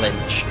actually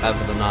flinch.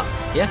 Other than that,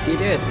 yes, you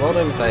did. Well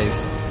done,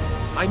 FaZe.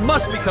 I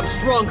must become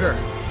stronger!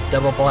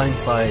 Double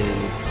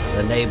blindsides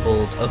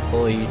enabled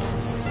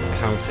avoids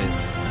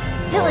encounters.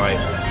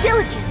 Diligence! Alright.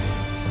 Diligence!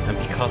 And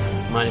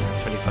because minus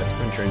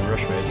 25% during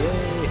rush mode,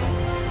 yay!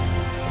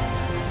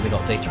 We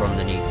got data on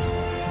the needs.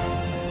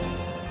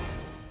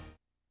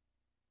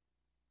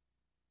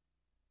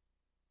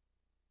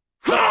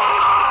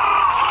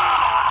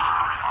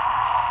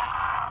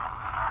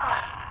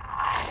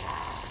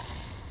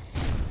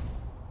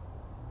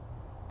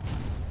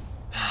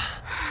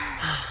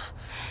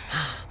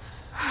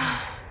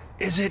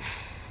 Is it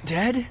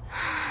dead?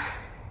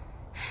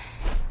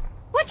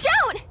 Watch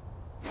out!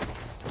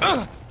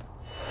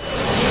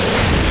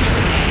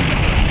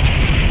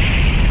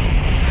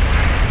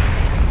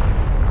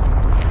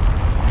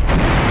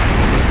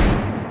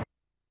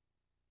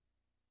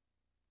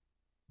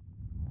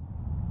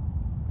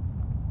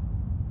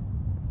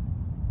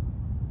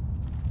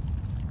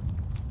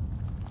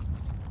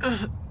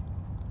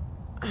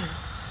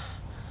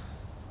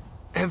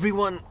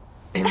 Everyone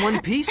in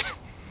one piece?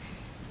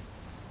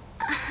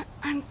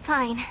 I'm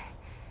fine.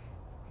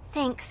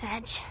 Thanks,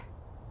 Edge.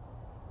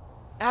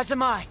 As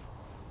am I.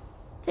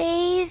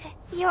 Faze,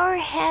 you're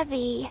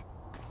heavy.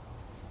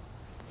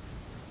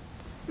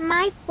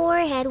 My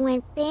forehead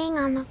went bang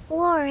on the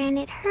floor and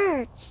it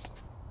hurts.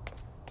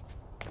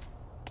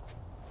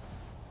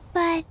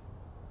 But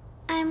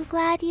I'm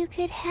glad you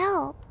could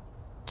help,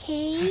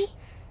 Kay?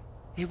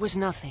 It was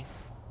nothing.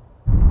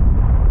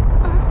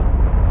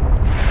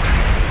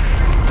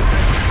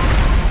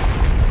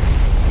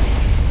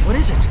 What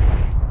is it?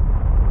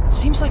 It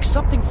seems like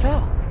something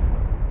fell.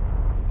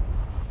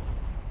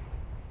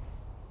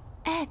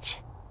 Edge.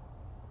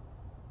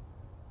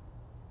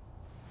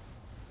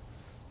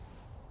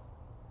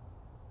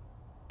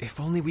 If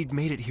only we'd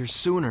made it here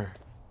sooner.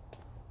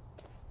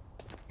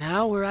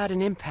 Now we're at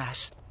an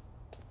impasse.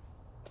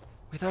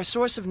 With our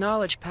source of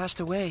knowledge passed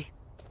away.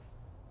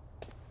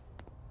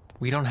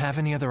 We don't have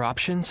any other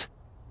options?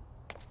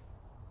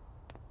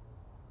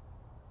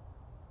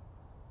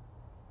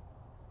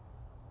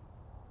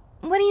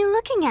 What are you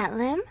looking at,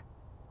 Lim?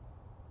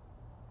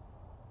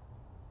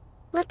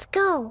 Let's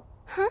go.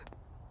 Huh?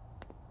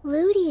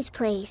 Ludi's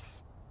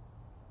place.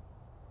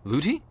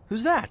 Ludi?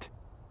 Who's that?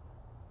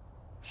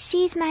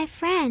 She's my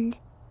friend.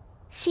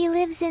 She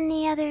lives in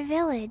the other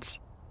village.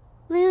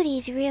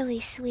 Ludi's really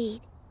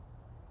sweet.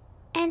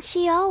 And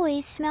she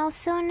always smells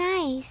so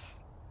nice.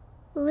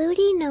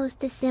 Ludi knows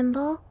the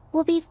symbol.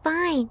 We'll be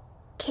fine,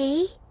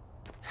 Kay?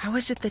 How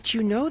is it that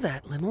you know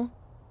that, Limmel?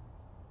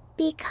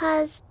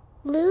 Because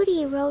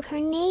Ludi wrote her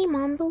name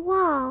on the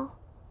wall.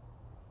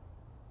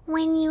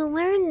 When you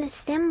learn the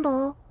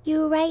symbol,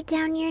 you write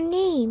down your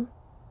name.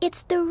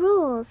 It's the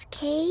rules,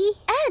 Kay?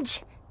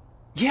 Edge!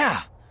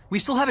 Yeah! We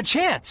still have a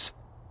chance!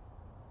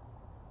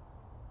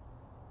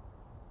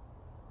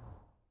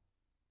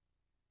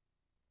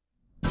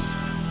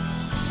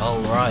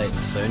 Alright,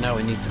 so now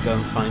we need to go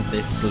and find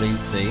this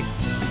Luti.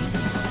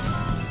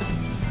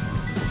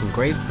 There's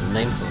engraved the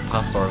names of the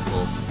past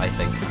oracles, I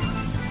think.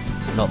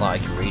 Not that I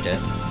can read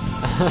it.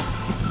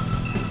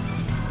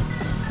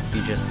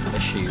 You just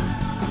assume.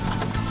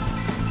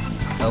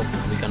 Oh,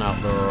 we've gone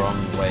out the wrong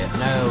way.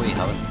 No, we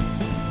haven't.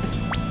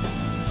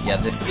 Yeah,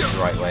 this is the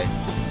right way.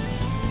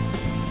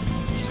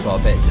 Just got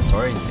a bit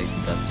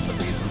disorientated there for some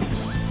reason.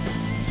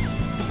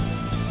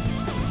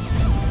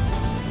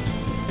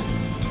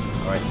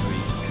 Alright, so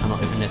we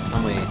cannot open this,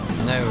 can we?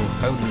 No,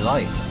 holy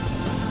light.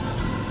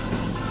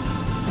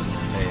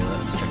 Okay,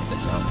 let's check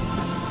this out.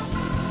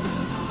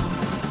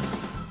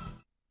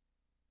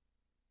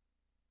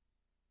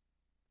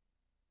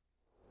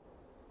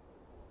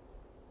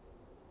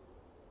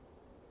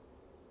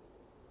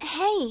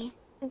 Hey,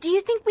 do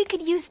you think we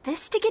could use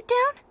this to get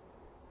down?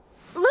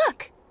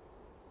 Look!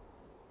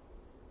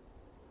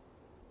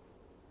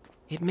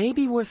 It may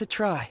be worth a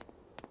try.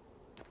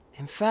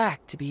 In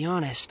fact, to be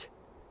honest...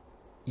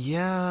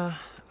 Yeah,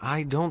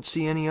 I don't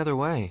see any other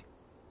way.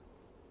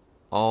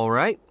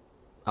 Alright,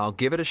 I'll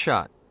give it a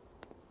shot.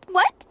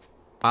 What?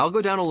 I'll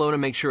go down alone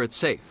and make sure it's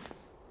safe.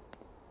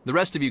 The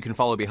rest of you can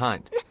follow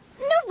behind.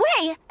 No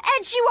way!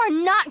 Edge, you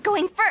are not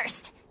going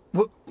first!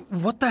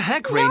 What the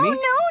heck, No, Raimi? no, no,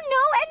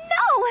 and no!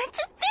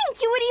 To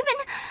think you would even...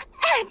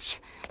 Edge!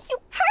 You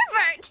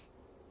pervert!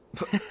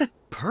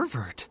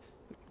 Pervert?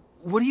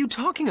 What are you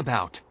talking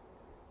about?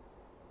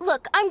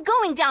 Look, I'm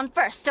going down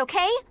first,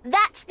 okay?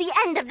 That's the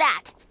end of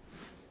that!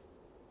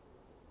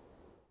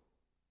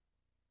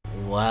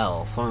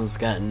 Well, someone's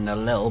getting a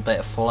little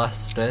bit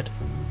flustered.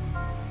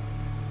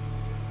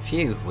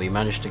 Phew, we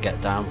managed to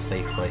get down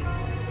safely.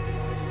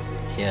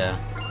 Yeah.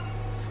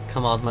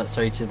 Come on, let's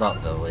hurry to that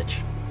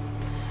village.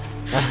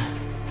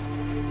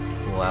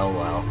 Well,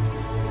 well.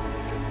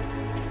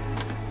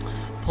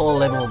 Poor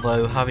Limmel,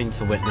 though, having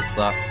to witness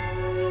that.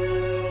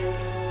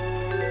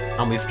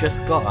 And we've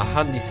just got a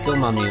handy skill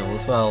manual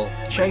as well.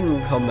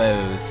 Chain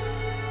combos!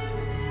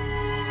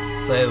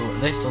 So,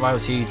 this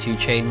allows you to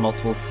chain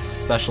multiple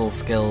special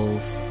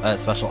skills,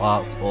 special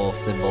arts or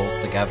symbols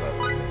together.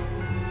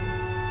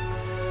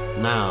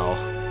 Now,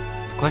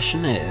 the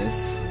question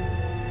is,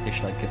 who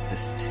should I give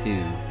this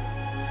to?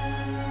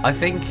 I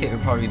think it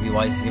would probably be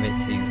wise to give it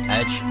to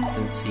Edge,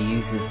 since he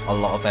uses a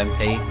lot of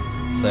MP,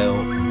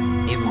 So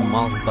even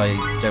whilst I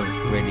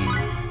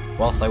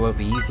won't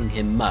be using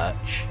him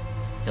much,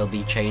 he'll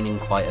be chaining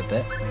quite a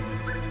bit.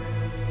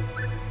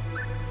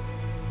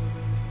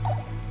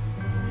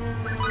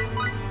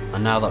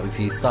 And now that we've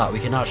used that, we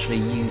can actually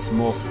use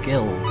more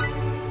skills.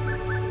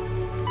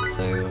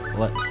 So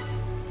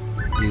let's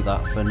do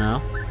that for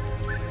now.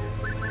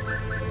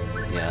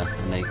 Yeah,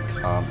 and they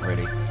can't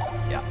really.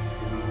 Yeah.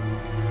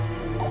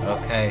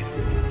 Okay.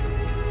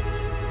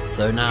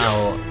 So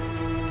now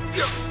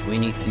we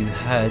need to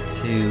head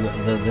to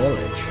the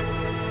village,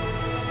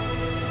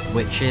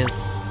 which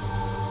is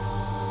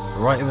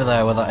right over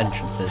there where that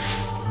entrance is.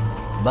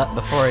 But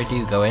before I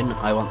do go in,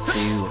 I want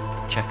to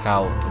check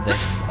out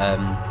this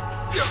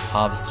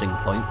harvesting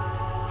point.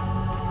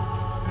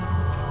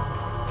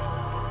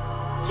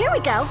 Here we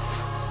go.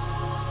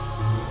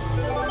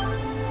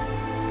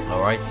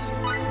 Alright.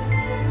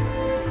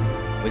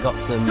 We got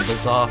some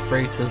bizarre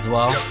fruit as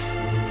well.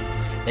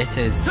 It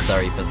is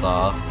very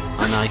bizarre,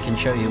 and I can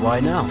show you why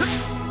now.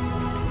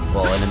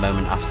 Well, in a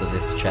moment after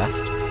this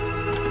chest.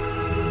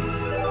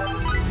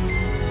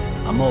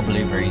 And more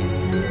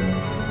blueberries.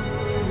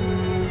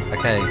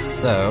 Okay,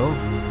 so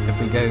if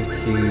we go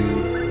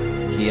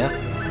to here,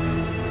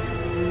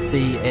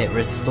 see it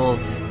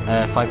restores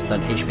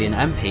 5% HP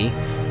and MP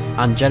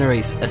and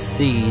generates a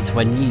seed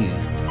when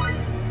used.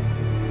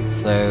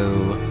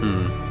 So,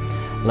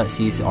 let's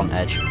use it on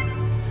edge.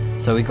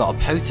 So we got a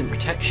potent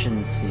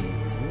protection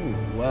seeds. Ooh,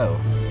 whoa,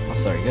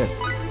 that's very good.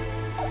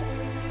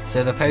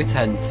 So the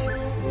potent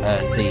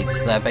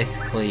seeds, they're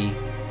basically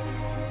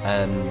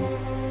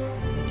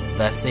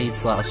they're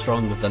seeds that are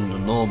stronger than the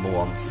normal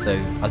ones. So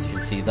as you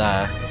can see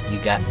there, you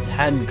get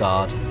 10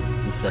 guard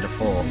instead of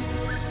 4.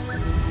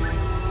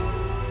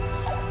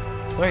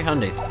 It's very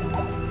handy.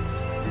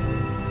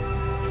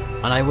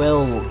 And I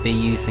will be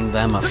using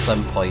them at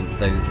some point,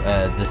 those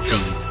the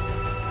seeds.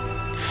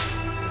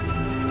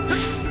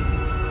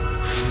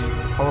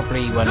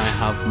 Probably when I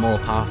have more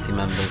party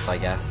members, I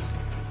guess.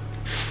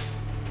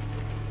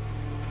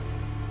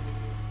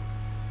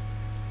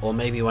 Or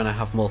maybe when I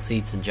have more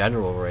seeds in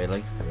general,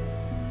 really.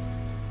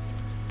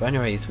 But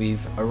anyways,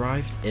 we've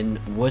arrived in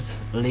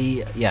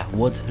Woodley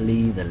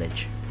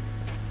Village.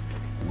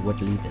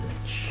 Woodley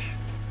Village.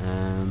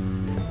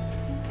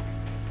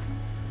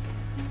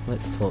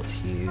 Let's talk to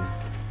you.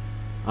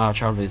 Ah,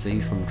 travellers, are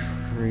you from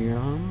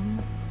Trion?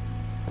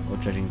 Or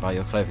judging by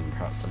your clothing,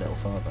 perhaps a little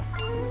farther.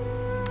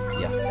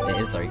 Yes, it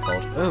is very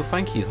cold. Oh,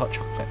 thank you, hot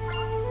chocolate.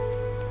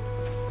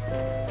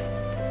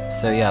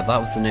 So yeah, that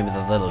was the name of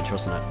the village,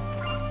 wasn't it?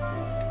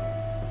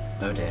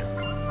 Oh dear.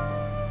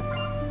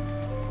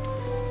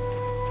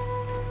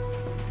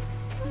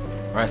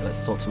 Right,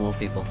 let's talk to more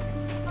people.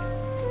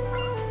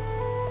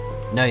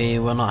 No,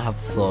 you will not have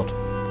the sword.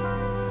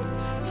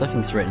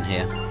 Something's written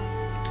here.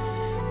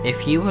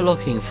 If you were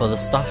looking for the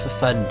staff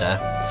offender,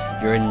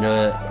 you're in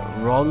the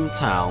wrong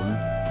town,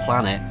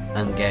 planet,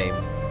 and game.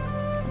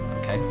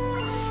 Okay.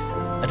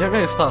 I don't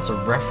know if that's a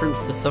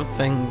reference to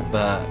something,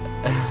 but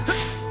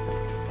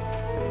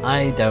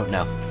I don't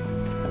know.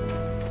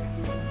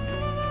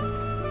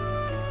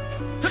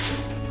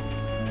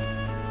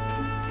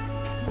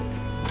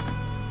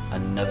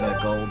 Another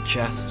gold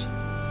chest.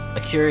 A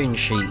curing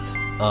sheet.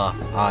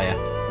 Yeah.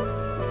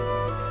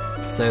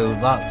 So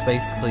that's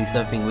basically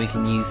something we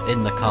can use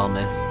in the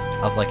Calnus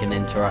as like an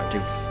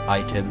interactive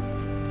item.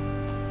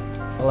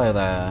 Hello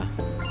there.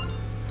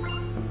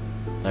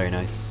 Very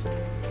nice.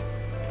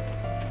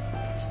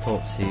 Let's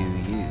talk to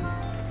you.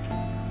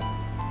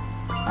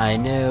 I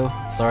know.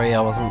 Sorry,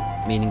 I wasn't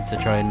meaning to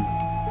try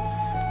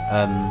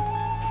and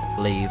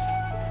leave.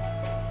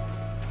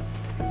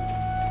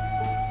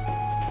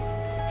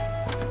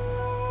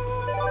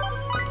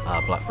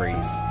 Ah,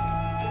 blackberries.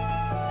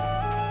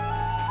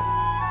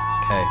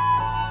 Okay.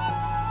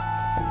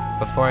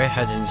 Before I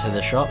head into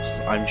the shops,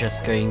 I'm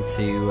just going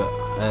to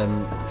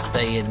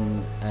stay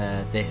in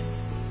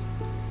this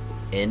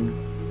inn.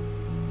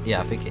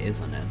 Yeah, I think it is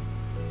an inn.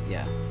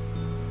 Yeah.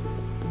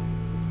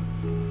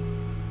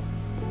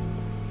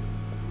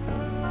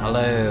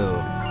 Hello.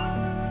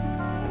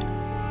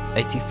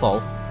 80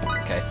 full.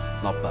 Okay,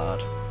 not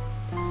bad.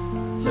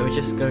 So we're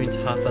just going to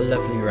have a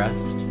lovely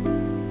rest.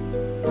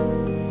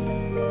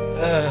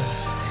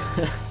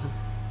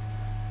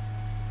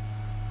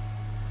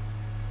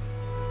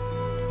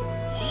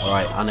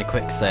 Alright, and a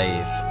quick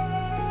save.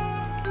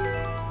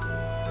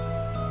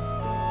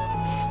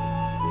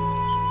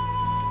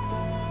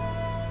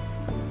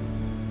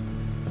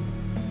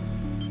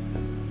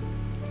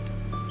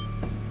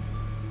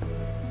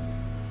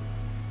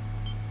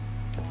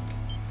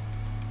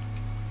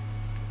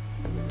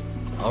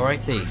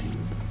 Alrighty.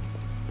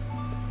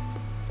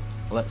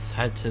 Let's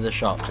head to the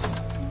shops.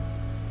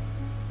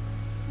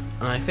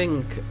 And I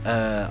think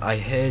I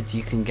heard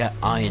you can get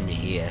iron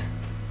here,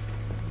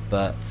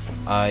 but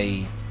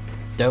I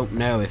don't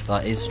know if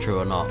that is true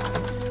or not,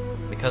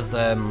 because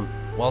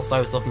whilst I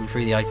was looking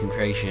through the item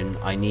creation,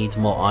 I need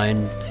more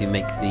iron to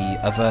make the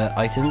other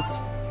items.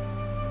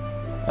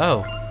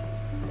 Oh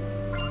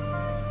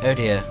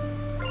dear.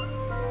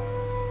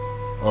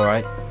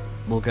 Alright,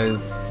 we'll go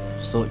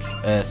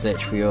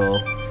search for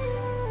your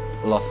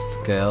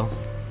lost girl.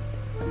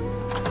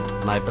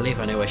 And I believe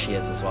I know where she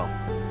is as well.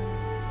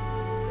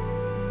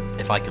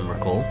 If I can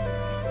recall.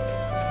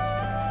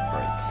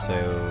 Right, so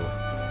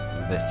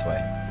this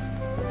way.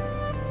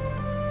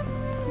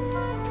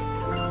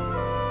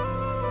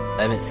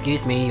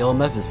 Excuse me, your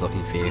mother's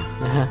looking for you.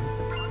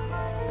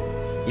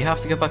 You have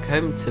to go back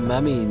home to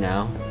Mummy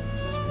now,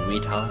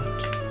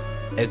 sweetheart.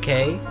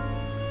 Okay?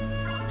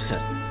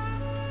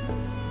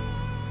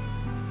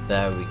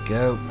 There we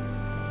go.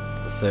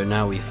 So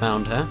now we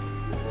found her.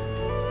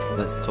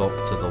 Let's talk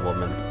to the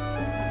woman.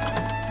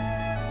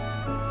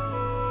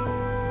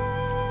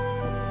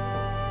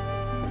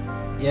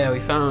 Yeah, we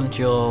found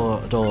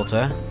your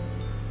daughter.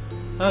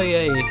 Oh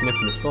yeah, you can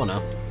open the store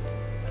now.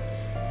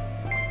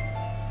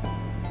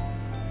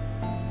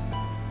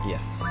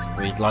 Yes,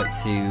 we'd like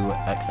to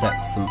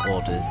accept some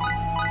orders.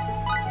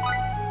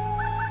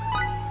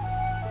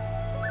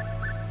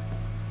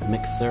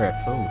 Mixed syrup,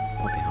 oh,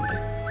 that'll be handy.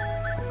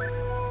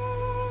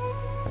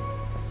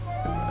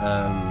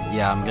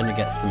 Yeah, I'm gonna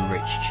get some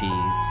rich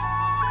cheese.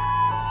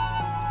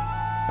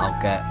 I'll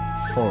get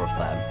 4 of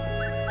them.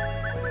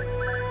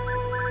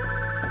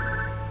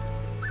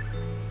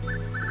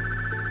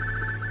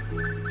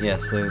 Yeah,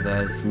 so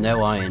there's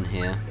no iron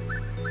here.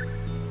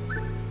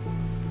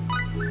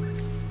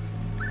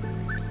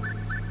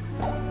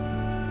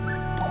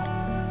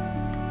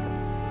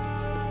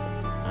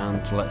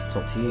 And let's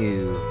talk to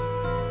you.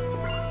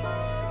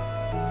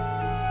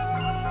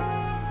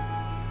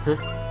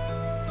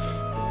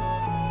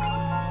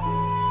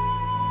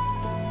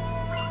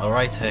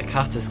 Alright, her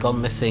cat has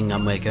gone missing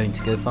and we're going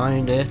to go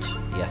find it.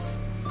 Yes.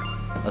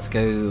 Let's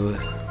go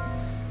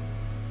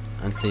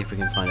and see if we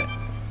can find it.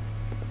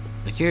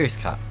 The curious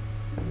cat.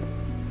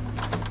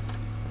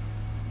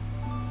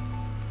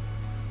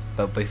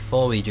 But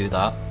before we do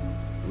that,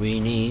 we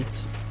need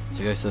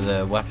to go to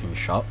the weapon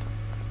shop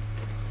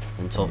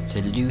and talk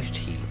to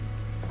Luty.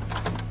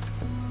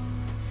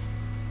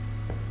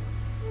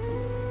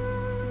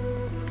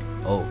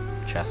 Oh,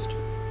 chest.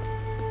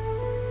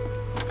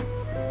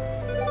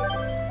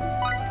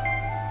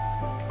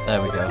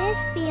 There we go.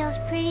 This feels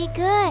pretty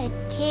good,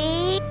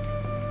 Kate.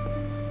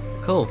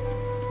 Cool.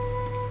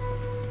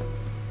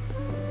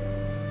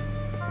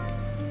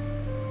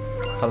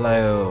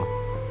 Hello.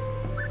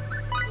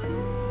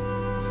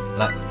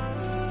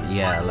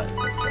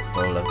 Let's accept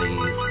all of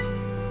these.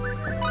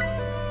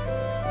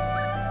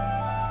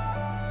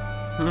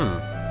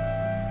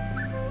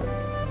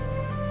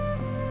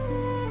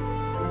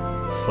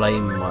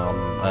 Flame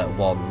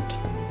wand.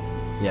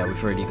 Yeah,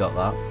 we've already got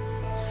that.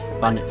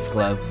 Bandit's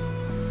gloves.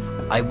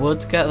 I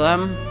would get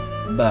them,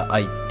 but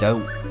I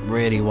don't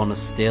really want to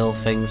steal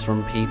things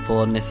from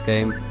people in this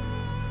game.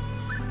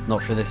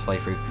 Not for this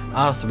playthrough.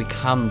 Ah, so we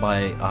can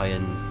buy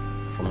iron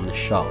from the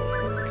shop.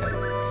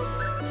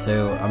 Okay.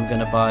 So I'm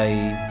gonna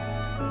buy...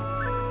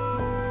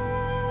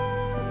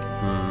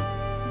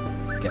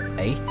 get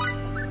 8.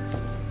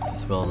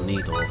 Because we'll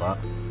need all that.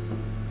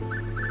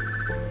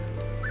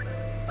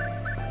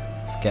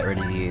 Let's get rid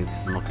of you,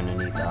 because I'm not gonna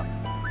need that.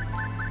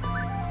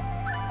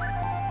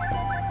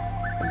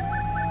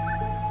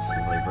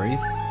 Some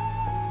libraries.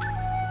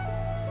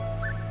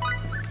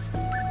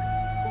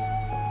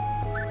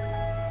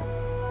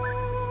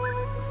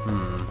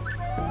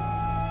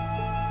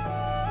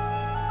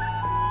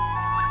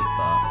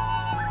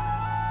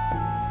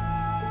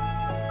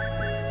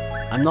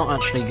 I'm not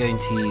actually going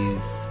to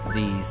use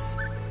these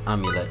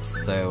amulets,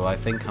 so I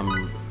think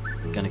I'm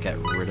gonna get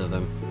rid of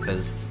them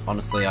because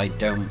honestly, I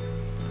don't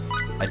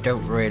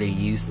really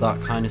use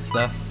that kind of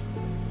stuff.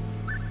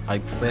 I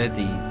prefer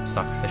the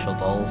sacrificial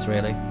dolls,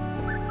 really.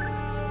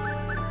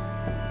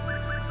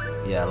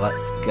 Yeah,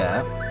 let's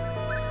get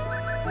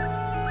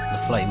the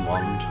flame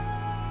wand.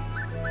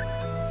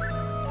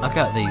 I'll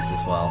get these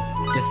as well,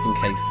 just in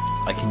case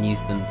I can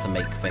use them to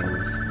make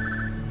things.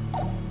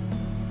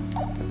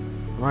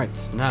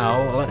 Right,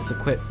 now let's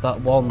equip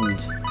that wand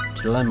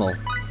to Lemel.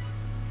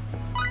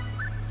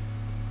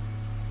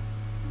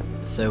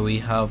 So we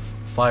have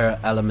fire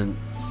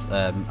elements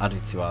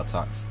added to our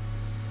attacks,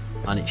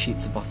 and it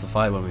shoots a blast of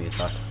fire when we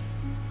attack.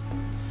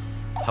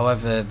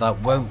 However, that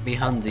won't be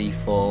handy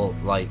for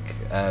like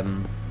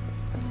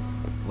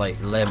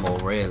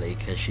Lemel really,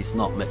 because she's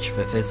not much of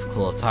a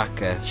physical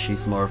attacker.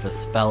 She's more of a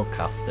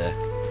spellcaster,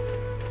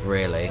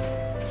 really.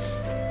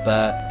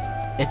 But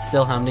it's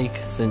still handy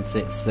since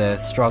it's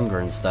stronger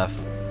and stuff,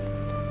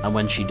 and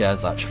when she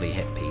does actually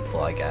hit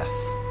people, I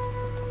guess.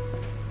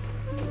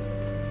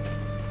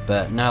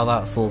 But now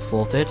that's all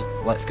sorted,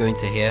 let's go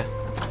into here,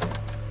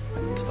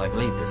 because I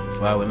believe this is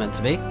where we're meant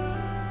to be.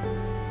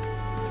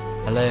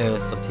 Hello,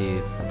 let's talk to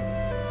you.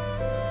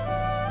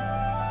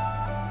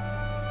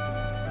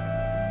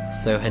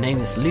 So her name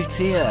is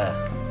Lutia,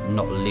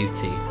 not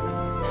Luty.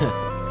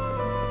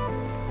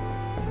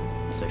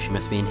 So she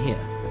must be in here.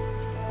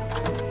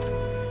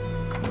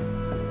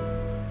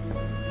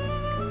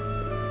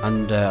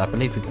 And I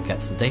believe we can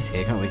get some data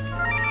here, can't we?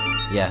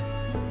 Yeah.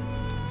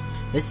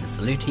 This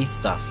is Luty's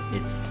stuff.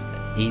 It's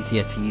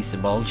easier to use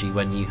symbology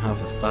when you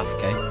have a staff,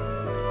 okay?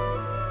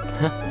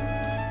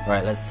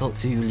 Right, let's talk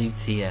to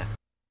Lucia.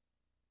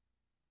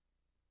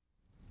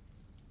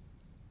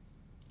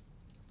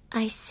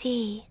 I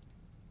see.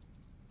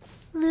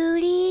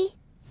 Ludi,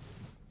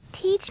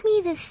 teach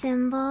me the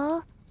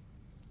symbol.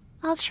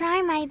 I'll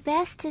try my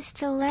bestest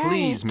to learn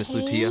Please, it, Miss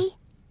Kay.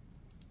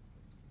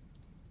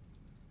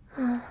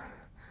 Lucia.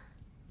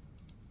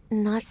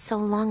 Not so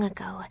long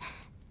ago,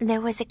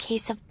 there was a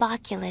case of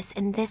BACCULUS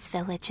in this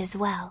village as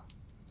well.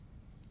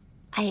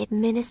 I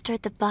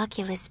administered the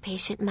BACCULUS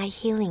patient my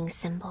healing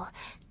symbol,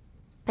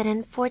 but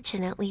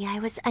unfortunately I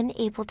was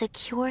unable to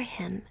cure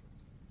him.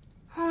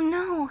 Oh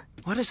no.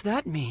 What does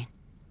that mean?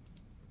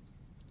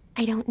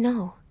 I don't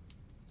know.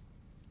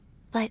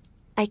 But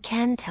I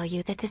can tell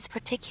you that this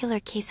particular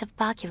case of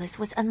BACCULUS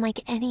was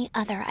unlike any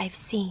other I've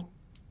seen.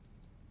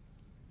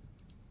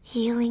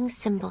 Healing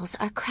symbols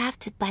are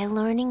crafted by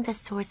learning the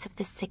source of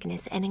the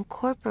sickness and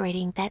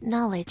incorporating that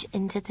knowledge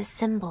into the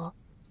symbol.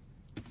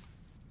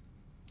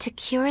 To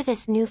cure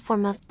this new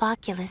form of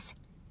BACCULUS,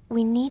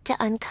 we need to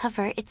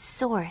uncover its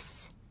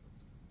source.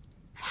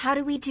 How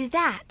do we do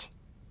that?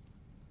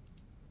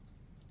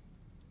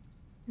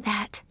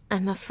 That,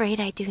 I'm afraid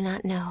I do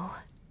not know.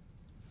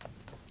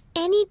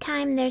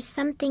 Anytime there's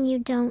something you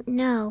don't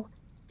know,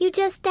 you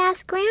just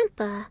ask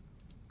Grandpa.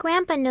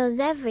 Grandpa knows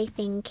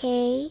everything,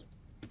 Kay.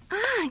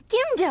 Ah,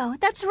 Gimdo,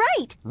 that's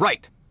right.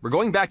 Right. We're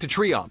going back to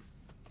Triom.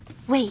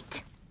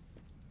 Wait.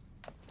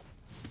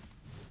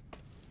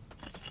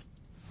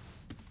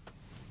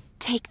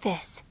 Take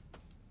this.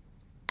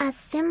 A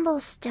symbol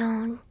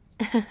stone.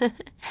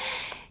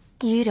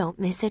 You don't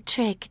miss a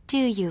trick, do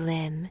you,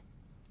 Lim?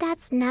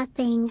 That's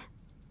nothing.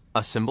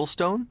 A symbol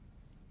stone?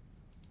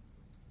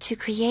 To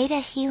create a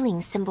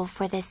healing symbol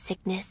for this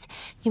sickness,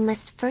 you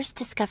must first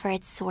discover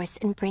its source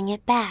and bring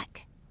it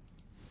back.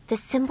 The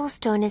symbol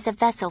stone is a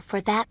vessel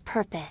for that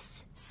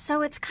purpose.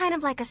 So it's kind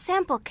of like a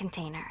sample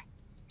container.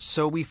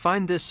 So we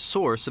find this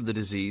source of the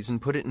disease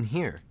and put it in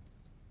here.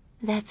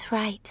 That's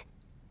right.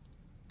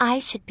 I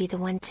should be the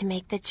one to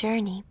make the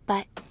journey,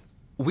 but...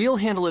 We'll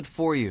handle it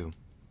for you.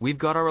 We've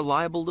got our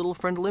reliable little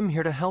friend Lim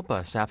here to help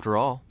us, after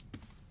all.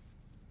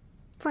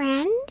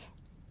 Friend?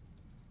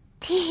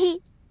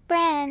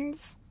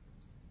 Friends.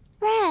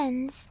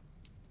 Friends.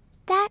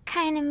 That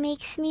kind of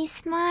makes me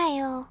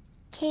smile,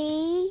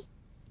 Kay.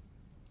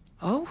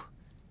 Oh?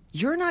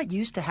 You're not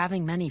used to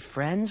having many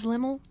friends,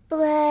 Limmel?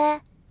 Blah.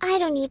 I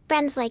don't need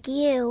friends like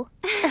you.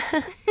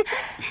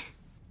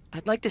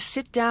 I'd like to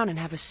sit down and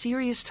have a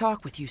serious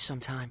talk with you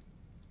sometime.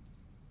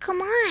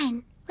 Come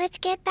on. Let's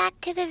get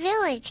back to the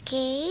village,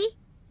 Kay.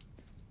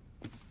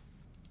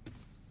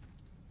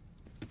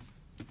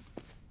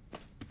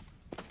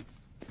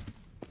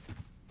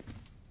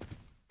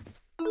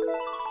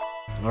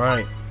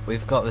 Alright,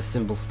 we've got the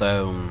symbol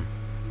stone.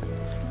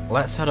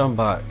 Let's head on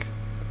back.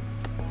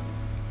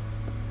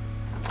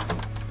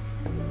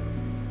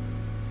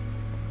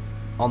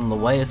 On the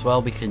way as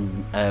well, we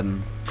can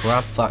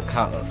grab that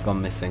cat that's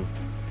gone missing.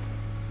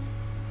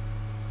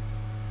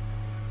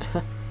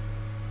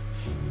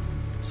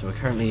 So we're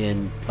currently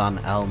in Than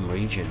Elm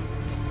region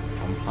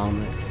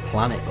on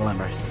planet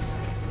Lemurus.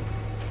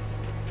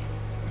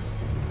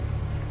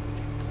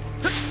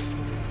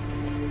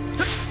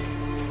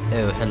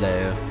 Oh,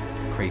 hello,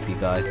 creepy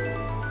guy.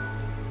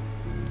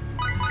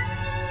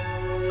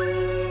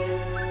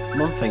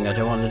 One thing I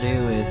don't want to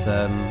do is,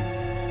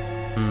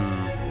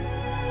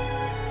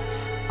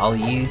 I'll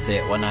use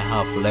it when I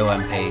have low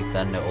MP,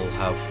 then it will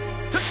have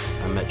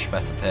a much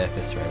better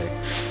purpose, really.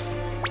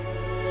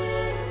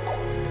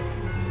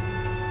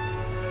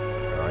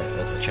 Alright,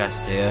 there's a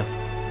chest here.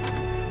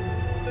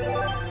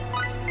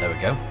 There we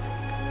go.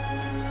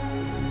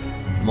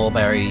 More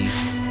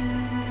berries.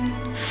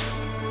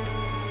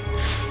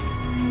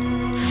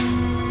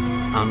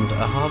 And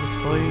a harvest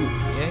point,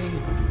 yay!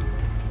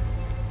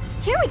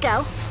 Here we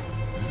go.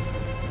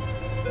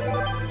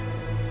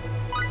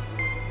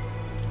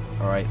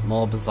 Alright,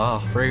 more bizarre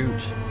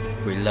fruit.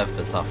 We love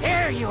bizarre fruit.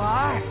 There you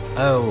are!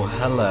 Oh,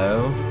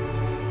 hello.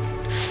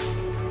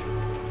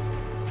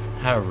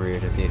 How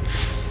rude of you.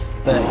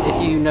 But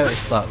if you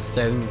notice that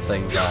stone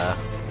thing there,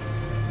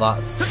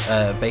 that's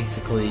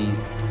basically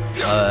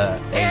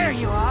There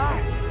you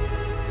are!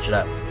 shut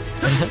up.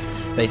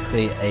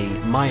 Basically a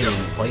mining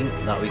point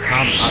that we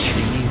can't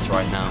actually use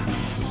right now.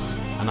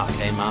 And that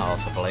came out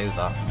of below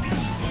that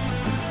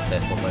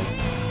turtle thing.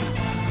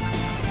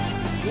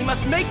 We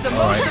must make the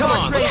All most right. Come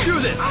on, let's do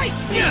this!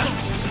 Yeah.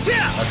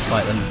 Let's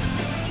fight them.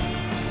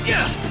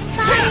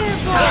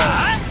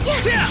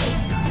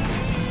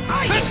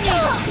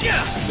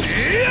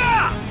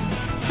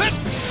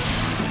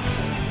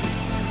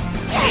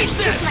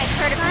 This might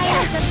hurt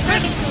Fires of a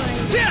purgatory.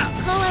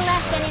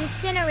 Coalesce and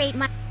incinerate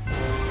my...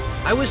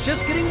 I was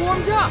just getting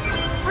warmed up!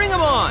 Bring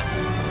them on!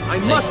 I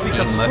must Tasty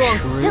become strong!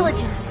 mushroom.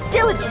 Diligence,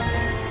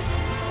 diligence.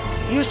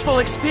 Useful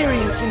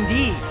experience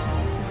indeed.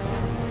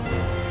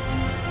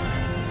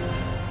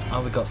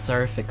 Oh, we got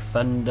Seraphic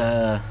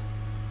Thunder.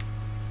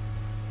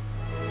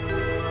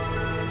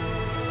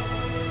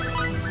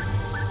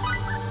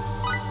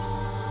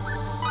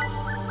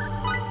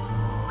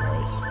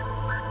 Right.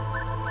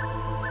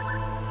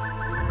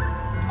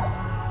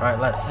 Right,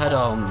 let's head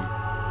on.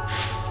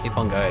 Let's keep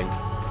on going.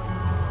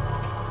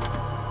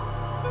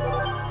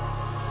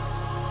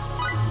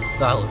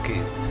 That'll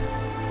goop.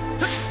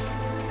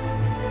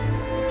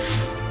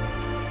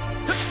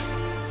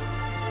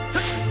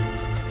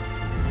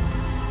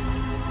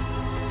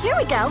 Here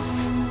we go.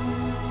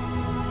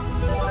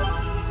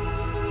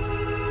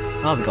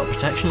 Oh, we got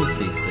protection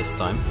seeds this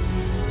time.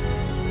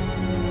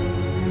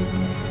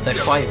 They're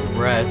quite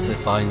rare to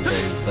find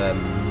those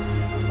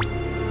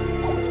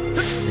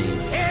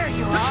seeds. There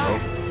you are.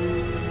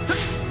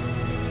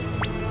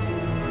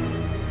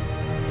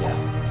 Yeah.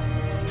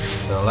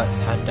 So let's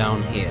head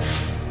down here.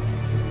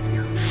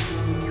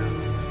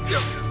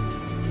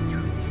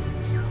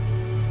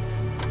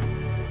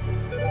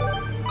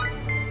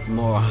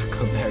 More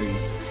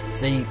aquaberries.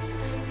 See,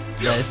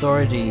 there's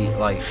already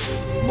like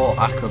more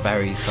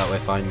aquaberries that we're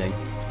finding.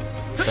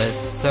 There's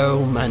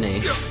so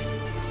many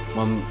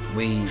when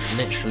we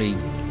literally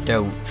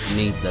don't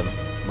need them.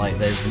 Like,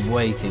 there's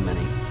way too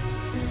many.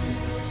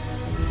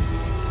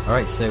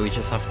 Alright, so we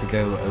just have to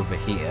go over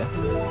here.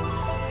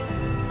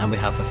 And we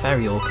have a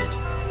fairy orchid.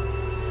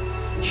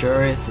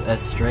 Sure is a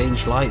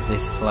strange light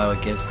this flower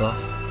gives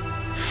off.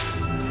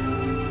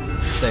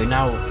 So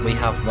now we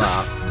have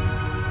that.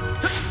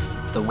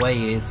 The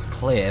way is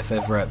clear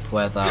further up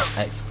where that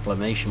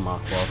exclamation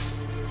mark was.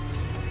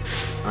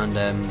 And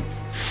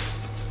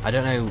I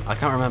don't know, I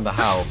can't remember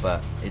how,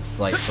 but it's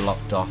like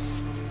blocked off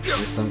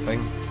with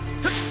something.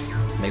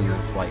 Maybe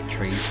with like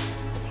trees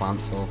or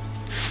plants or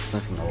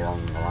something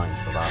along the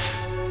lines of that.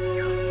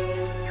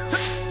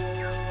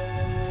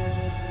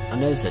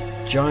 And there's a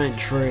giant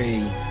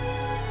tree.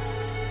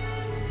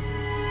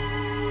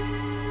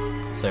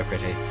 So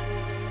pretty.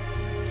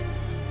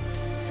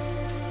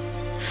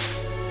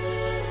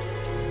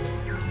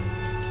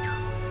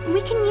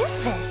 We can use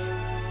this.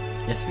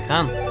 Yes, we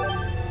can.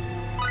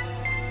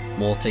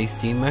 More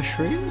tasty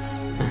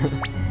mushrooms?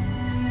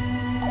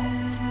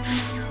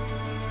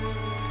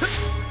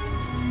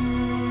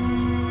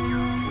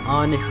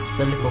 Oh, and it's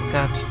the little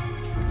cat.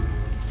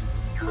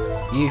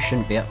 You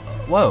shouldn't be up.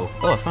 Whoa!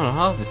 Oh, I found a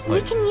harvest We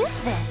point. can use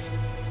this.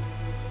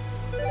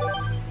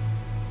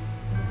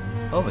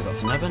 Oh, we got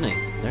some ebony.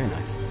 Very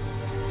nice.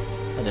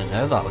 I didn't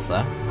know that was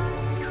there.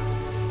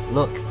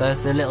 Look,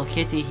 there's a little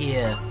kitty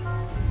here.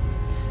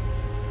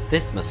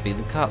 This must be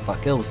the cat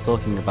that girl was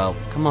talking about.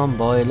 Come on,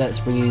 boy,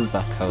 let's bring you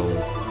back home.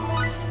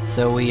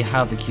 So we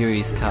have a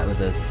curious cat with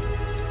us.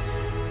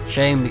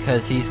 Shame,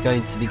 because he's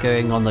going to be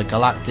going on the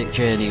galactic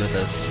journey with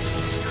us.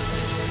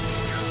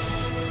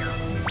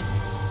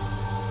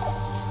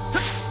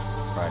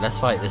 Right, let's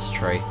fight this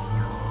tree.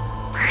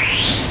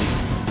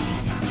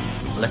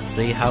 Let's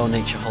see how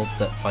nature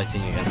holds up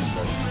fighting against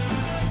us.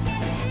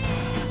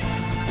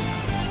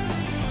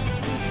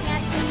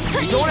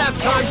 We don't have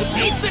time to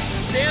beat the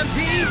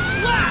stampede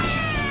slash!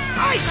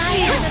 Ice!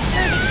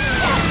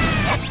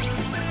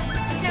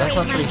 Let's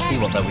actually see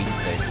what they're weak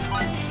to.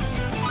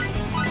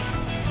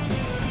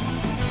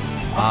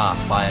 Ah,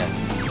 fire.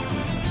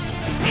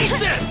 Eat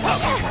this!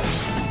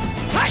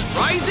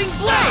 Rising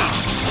blade!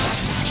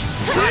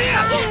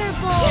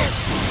 Oh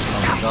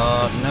my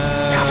god, no!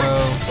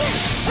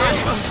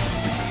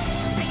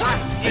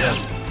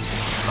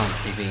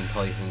 Fancy being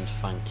poisoned,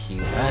 thank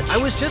you, Edge. I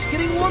was just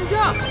getting warmed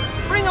up!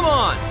 Bring 'em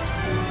on!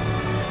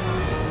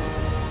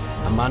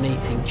 A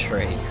man-eating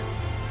tree.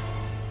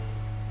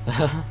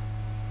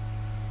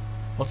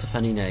 What a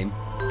funny name.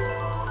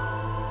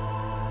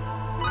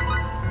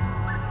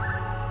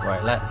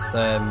 Right, let's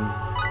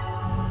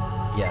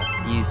yeah,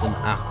 use an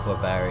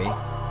aquaberry.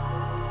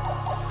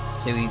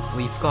 So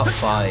we've got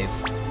 5,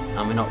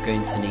 and we're not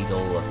going to need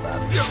all of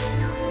them.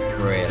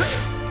 Really.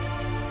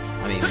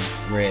 I mean,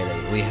 really.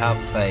 We have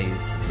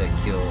phase to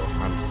cure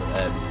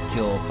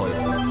cure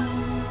poison.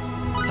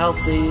 Health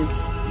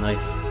seeds,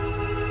 nice.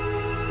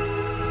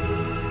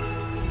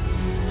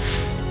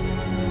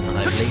 And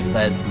I believe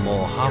there's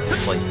more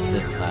harvest points,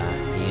 isn't there?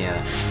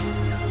 Yeah.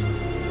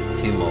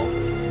 2 more.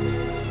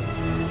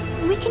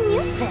 We can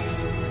use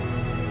this.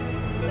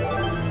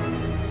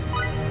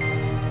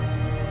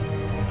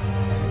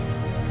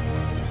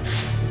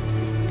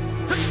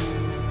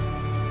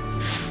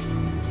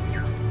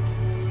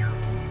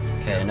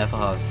 Okay, another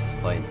harvest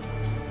point.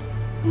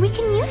 We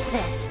can use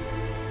this.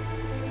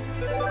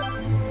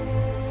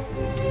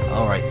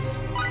 Alright.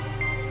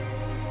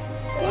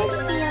 This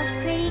feels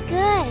pretty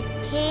good,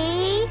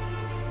 Kay.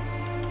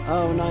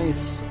 Oh,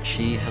 nice.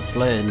 She has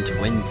learned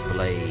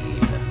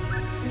Windblade.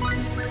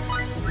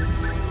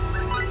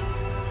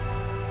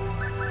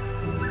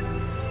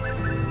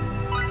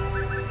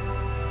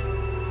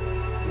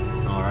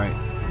 Alright.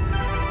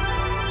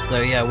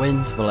 So yeah,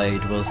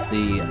 Windblade was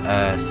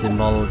the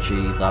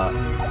symbology that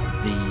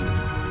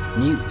the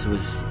Newt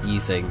was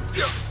using.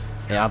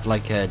 It had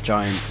like a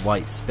giant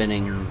white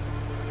spinning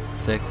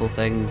circle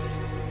things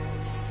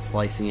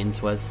slicing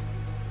into us.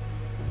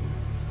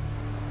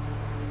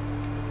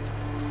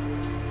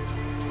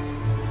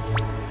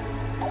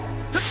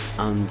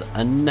 And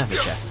another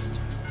chest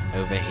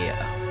over here.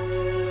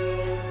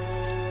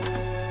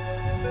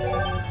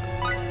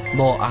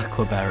 More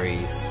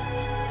aquaberries.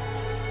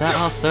 There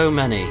are so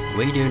many.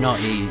 We do not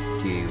need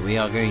you. We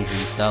are going to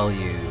sell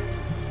you.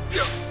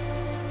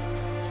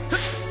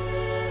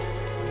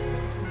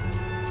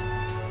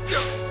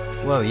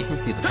 Whoa, you can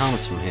see the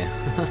palace from here.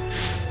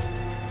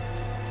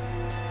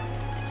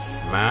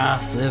 It's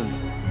massive.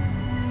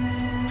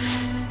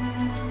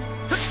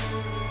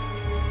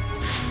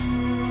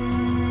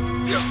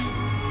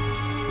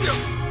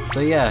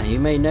 So yeah, you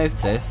may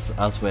notice,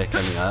 as we're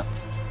coming up,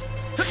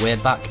 we're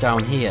back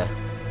down here.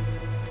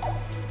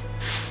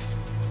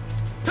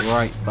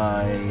 Right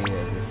by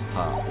this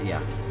part,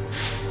 yeah.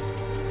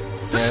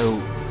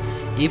 So,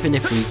 even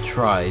if we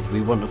tried, we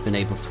wouldn't have been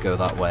able to go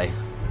that way.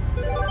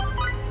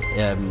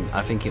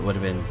 I think it would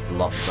have been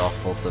blocked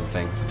off or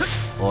something.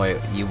 Or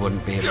you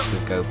wouldn't be able to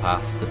go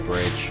past the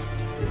bridge.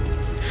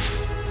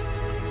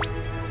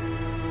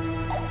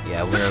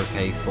 Yeah, we're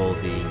okay for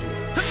the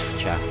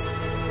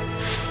chests.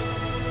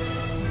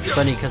 It's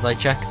funny because I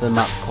check the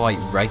map quite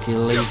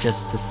regularly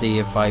just to see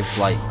if I've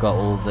like got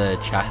all the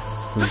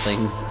chests and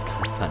things. It's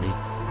kind of funny.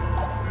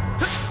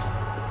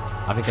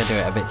 I think I do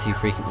it a bit too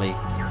frequently.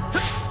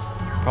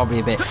 Probably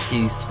a bit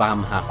too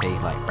spam happy,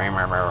 like.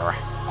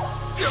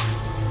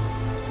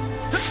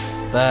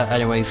 But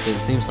anyways, it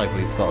seems like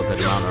we've got a good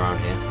amount around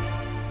here.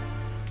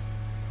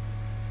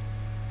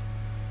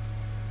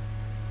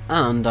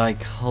 And I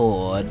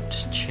could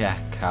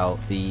check out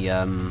the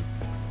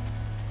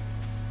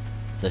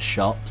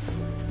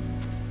shops.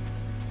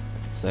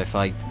 So if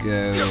I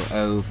go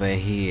over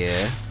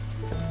here,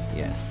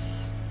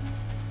 yes,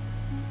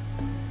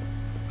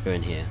 go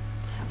in here.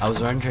 I was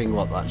wondering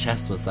what that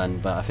chest was then,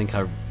 but I think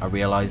I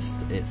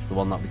realised it's the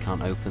one that we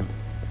can't open.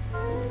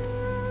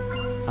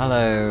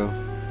 Hello,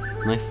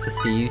 nice to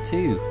see you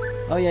too.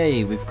 Oh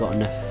yay, we've got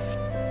enough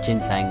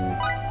ginseng.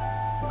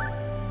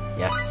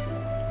 Yes,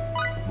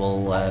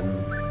 we'll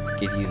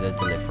give you the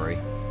delivery.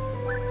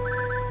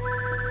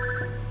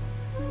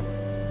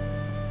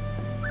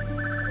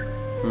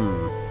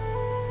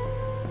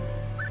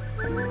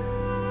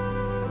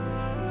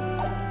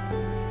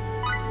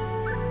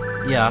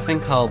 Yeah, I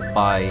think I'll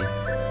buy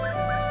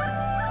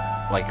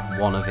like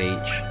one of each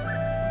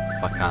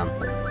if I can.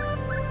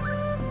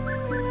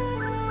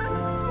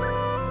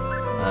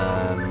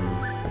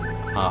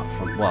 Apart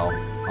from, well,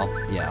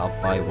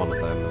 I'll buy one of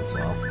them as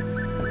well.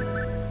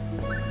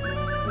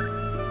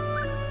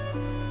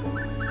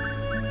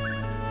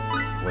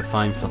 We're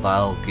fine for that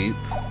old goop.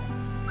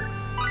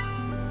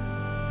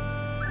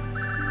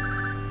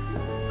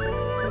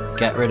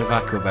 Get rid of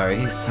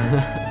aquaberries.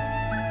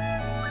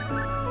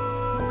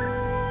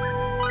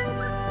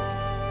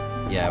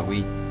 Yeah,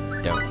 we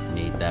don't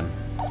need them.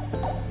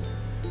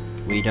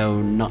 We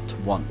do not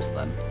want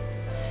them.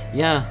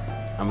 Yeah,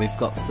 and we've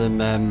got some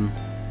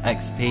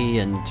XP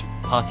and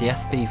party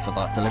SP for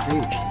that delivery,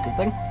 which is a good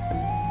thing.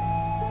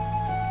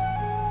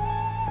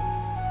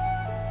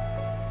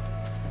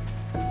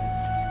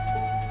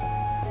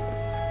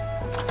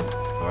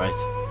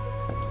 Alright.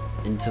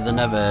 Into the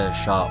nether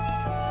shop.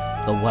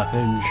 The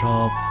weapon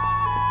shop.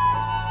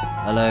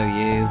 Hello,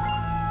 you.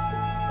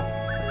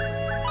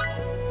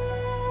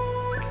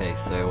 Okay,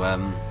 so,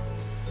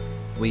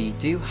 we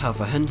do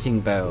have a hunting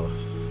bow.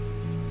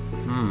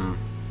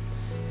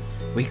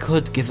 We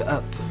could give it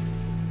up.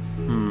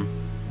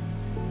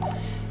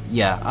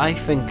 Yeah, I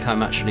think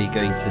I'm actually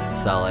going to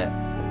sell it,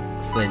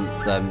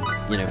 since,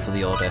 you know, for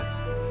the order.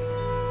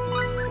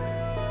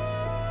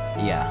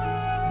 Yeah.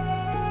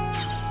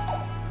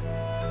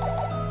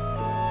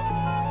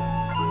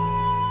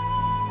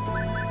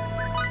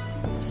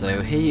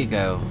 So, here you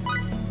go.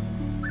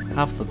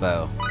 Have the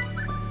bow.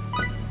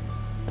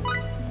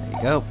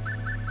 Go.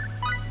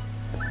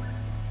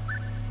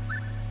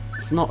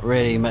 It's not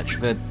really much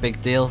of a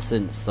big deal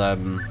since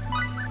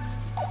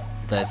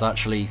there's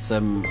actually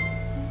some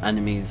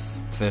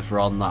enemies further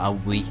on that are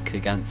weak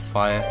against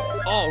fire.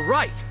 All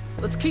right,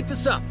 let's keep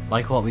this up.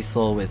 Like what we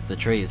saw with the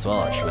tree as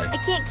well, actually. I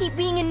can't keep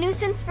being a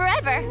nuisance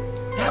forever.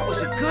 That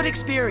was a good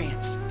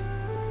experience.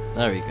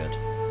 Very good.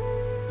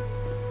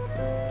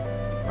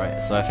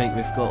 Right, so I think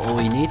we've got all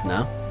we need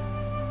now.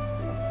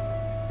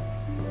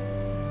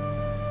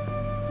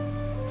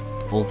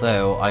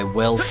 Although, I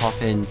will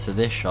pop into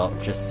this shop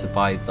just to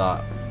buy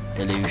that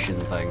illusion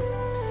thing.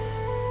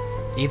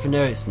 Even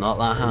though it's not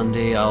that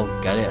handy, I'll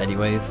get it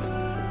anyways.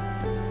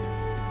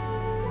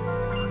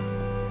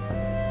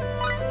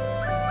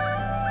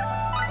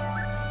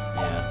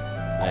 Yeah,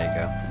 there you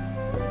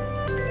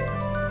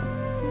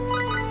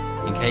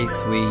go. In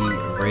case we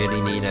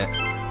really need it,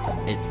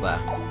 it's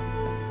there.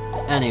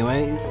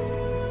 Anyways,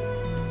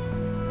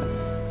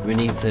 we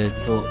need to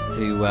talk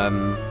to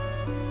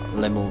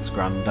Limmel's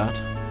granddad.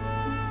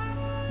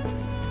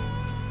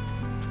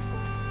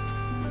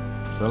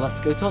 So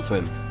let's go talk to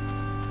him.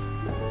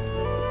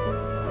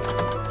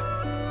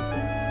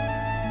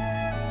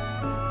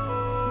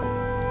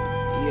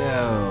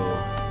 Yo.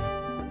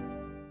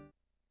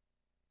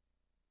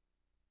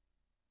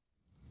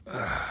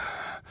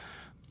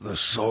 The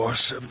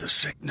source of the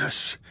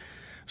sickness?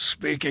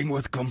 Speaking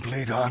with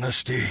complete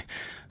honesty,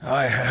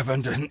 I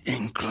haven't an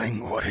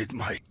inkling what it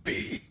might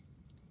be.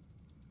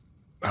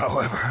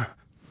 However,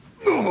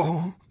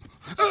 Oh.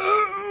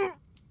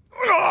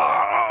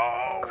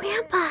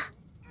 Grandpa.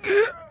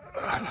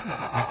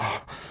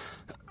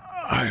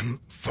 I'm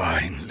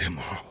fine,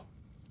 Limo.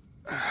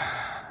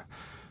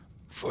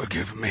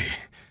 Forgive me.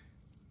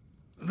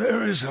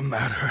 There is a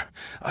matter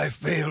I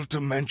failed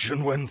to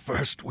mention when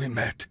first we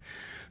met.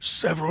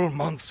 Several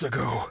months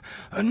ago,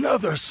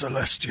 another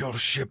celestial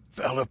ship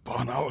fell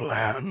upon our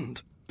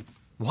land.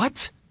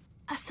 What?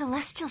 A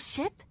celestial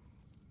ship?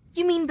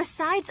 You mean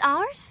besides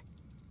ours?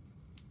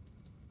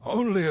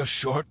 Only a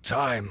short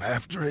time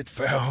after it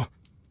fell,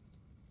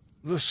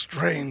 the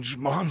strange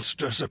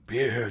monsters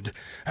appeared,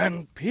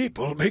 and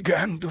people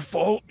began to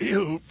fall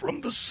ill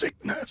from the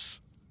sickness.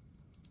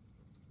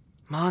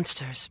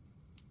 Monsters.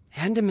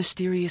 And a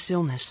mysterious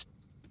illness.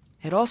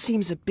 It all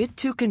seems a bit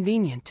too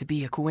convenient to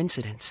be a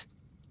coincidence.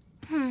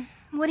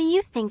 What do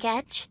you think,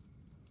 Edge?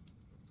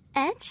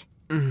 Edge?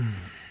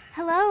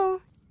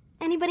 Hello?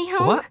 Anybody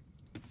home?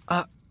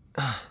 What?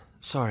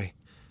 Sorry.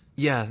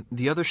 Yeah,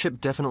 the other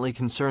ship definitely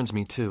concerns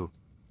me too.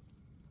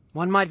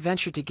 One might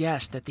venture to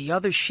guess that the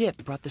other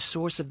ship brought the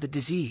source of the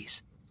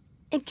disease.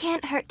 It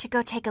can't hurt to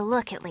go take a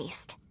look, at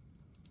least.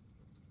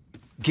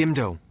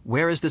 Gimdo,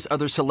 where is this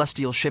other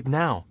celestial ship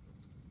now?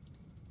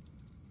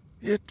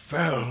 It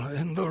fell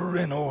in the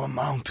Rinoa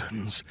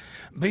Mountains,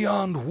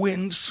 beyond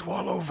Wind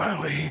Swallow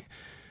Valley.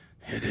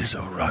 It is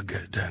a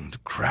rugged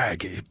and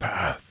craggy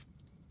path.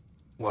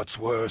 What's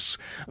worse,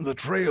 the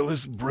trail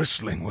is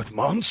bristling with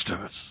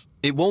monsters.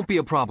 It won't be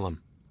a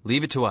problem.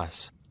 Leave it to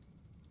us.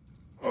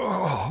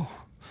 Oh,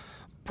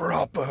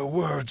 proper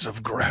words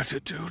of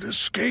gratitude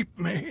escape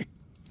me.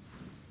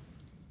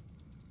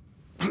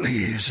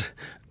 Please,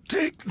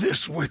 take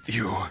this with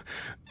you.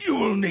 You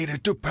will need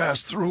it to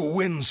pass through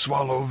Wind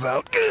Swallow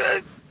Valley.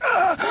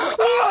 Grandpa!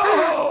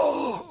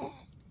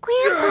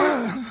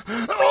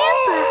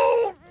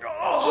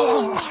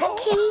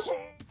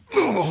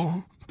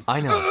 Oh. I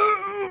know.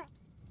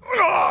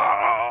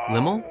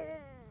 Limmel?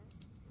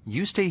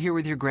 You stay here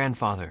with your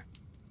grandfather.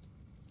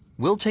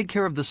 We'll take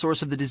care of the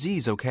source of the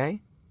disease,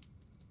 okay?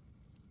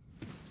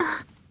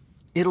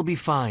 It'll be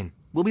fine.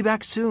 We'll be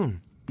back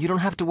soon. You don't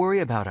have to worry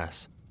about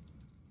us.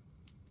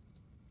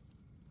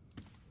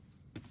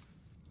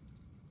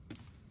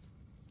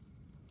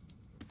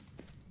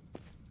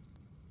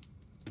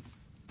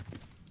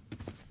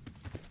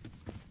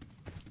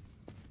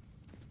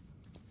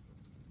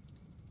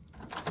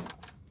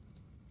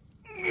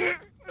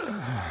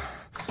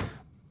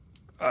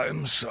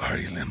 I'm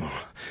sorry, Limmel.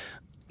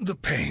 The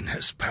pain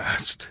has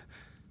passed.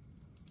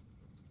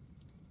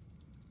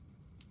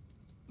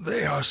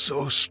 They are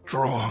so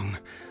strong,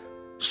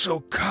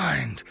 so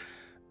kind,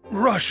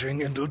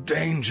 rushing into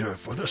danger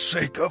for the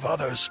sake of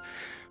others,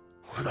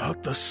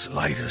 without the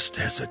slightest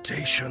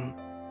hesitation.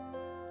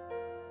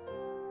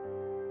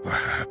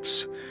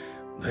 Perhaps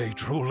they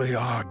truly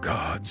are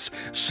gods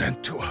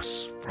sent to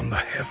us from the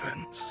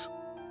heavens.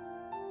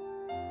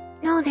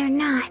 No, they're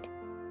not.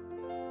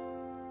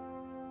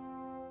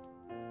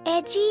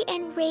 Edgy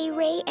and Ray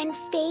Ray and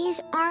FaZe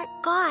aren't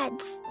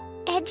gods.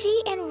 Edgy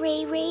and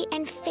Ray Ray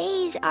and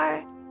FaZe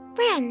are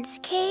friends,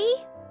 Kay?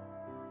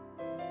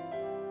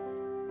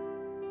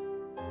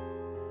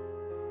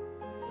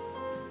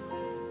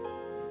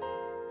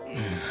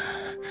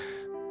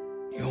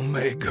 You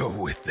may go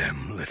with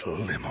them, little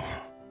Limmel.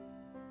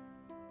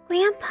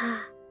 Grandpa.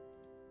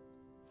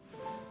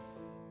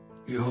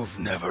 You've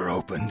never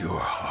opened your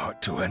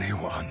heart to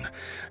anyone,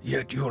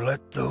 yet you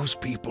let those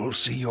people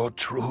see your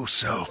true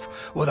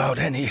self without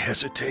any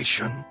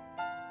hesitation.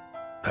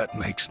 That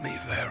makes me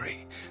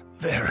very,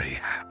 very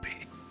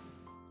happy.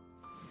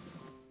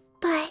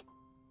 But...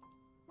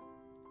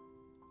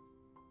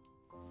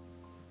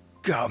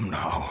 Come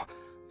now.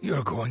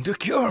 You're going to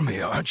cure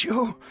me, aren't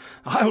you?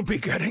 I'll be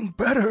getting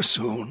better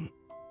soon.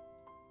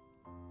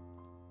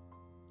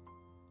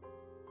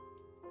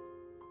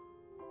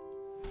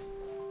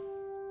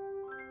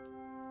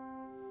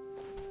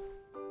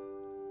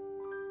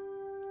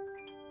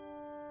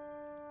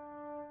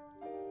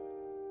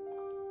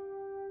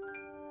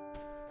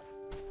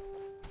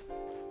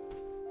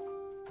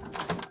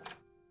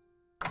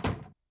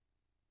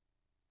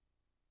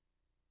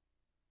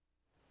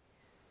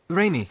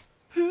 Raimi.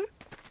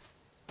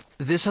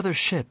 This other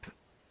ship,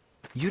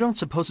 you don't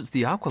suppose it's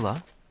the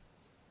BACCULUS?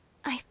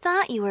 I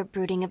thought you were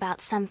brooding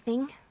about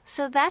something,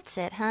 so that's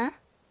it, huh?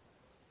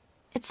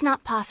 It's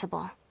not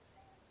possible.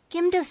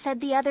 Gimdo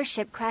said the other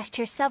ship crashed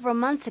here several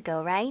months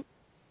ago, right?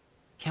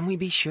 Can we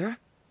be sure?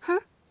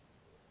 Huh?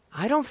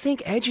 I don't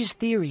think Edge's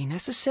theory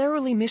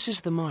necessarily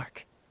misses the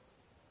mark.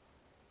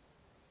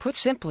 Put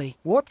simply,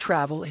 warp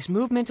travel is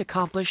movement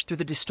accomplished through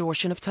the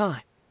distortion of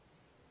time.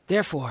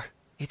 Therefore,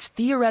 it's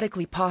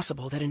theoretically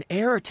possible that an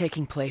error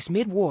taking place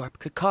mid-warp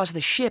could cause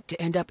the ship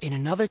to end up in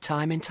another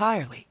time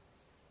entirely.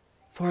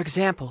 For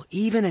example,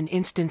 even an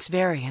instant's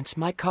variance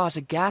might cause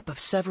a gap of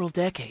several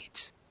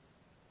decades.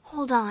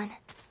 Hold on.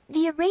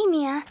 The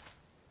Aramia...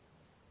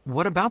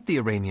 What about the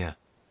Aramia?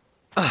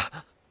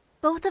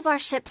 Both of our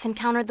ships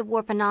encountered the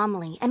warp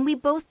anomaly, and we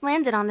both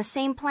landed on the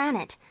same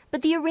planet,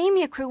 but the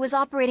Aramia crew was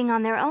operating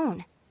on their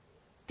own.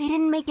 They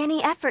didn't make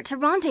any effort to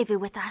rendezvous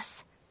with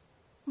us.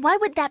 Why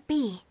would that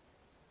be?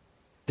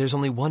 There's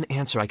only one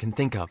answer I can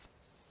think of.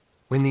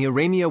 When the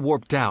Aramia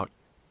warped out,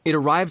 it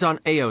arrived on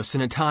Eos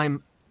in a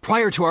time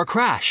prior to our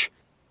crash.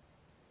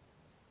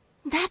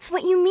 That's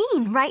what you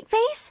mean, right,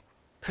 Face?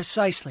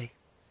 Precisely.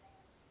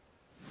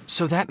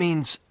 So that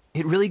means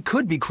it really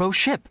could be Crow's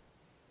ship.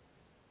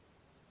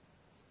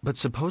 But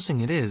supposing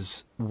it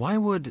is, why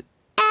would...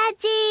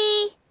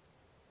 Edgy!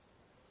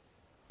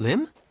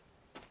 Lim?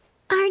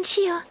 Aren't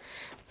you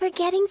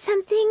forgetting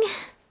something?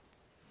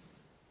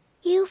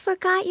 You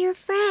forgot your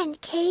friend,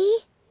 Kay?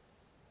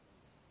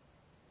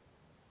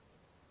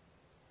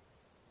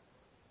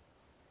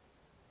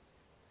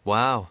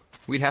 Wow,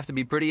 we'd have to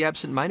be pretty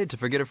absent-minded to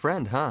forget a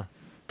friend, huh?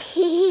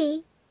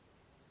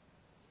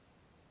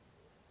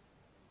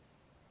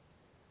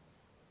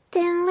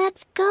 Then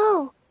let's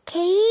go,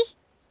 Kay?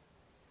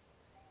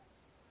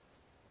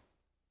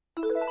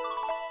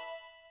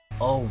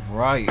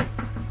 Alright.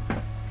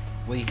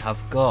 We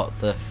have got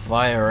the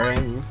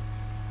firing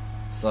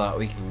so that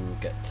we can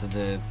get to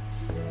the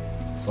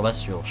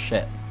celestial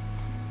ship.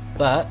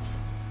 But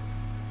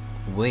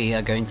we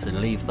are going to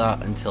leave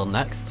that until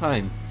next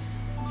time.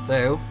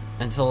 So,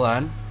 until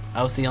then,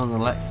 I'll see you on the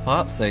next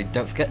part, so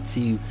don't forget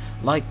to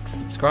like,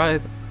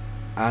 subscribe,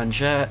 and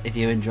share if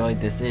you enjoyed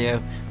this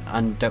video,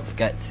 and don't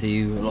forget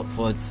to look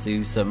forward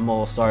to some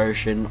more Star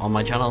Ocean on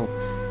my channel,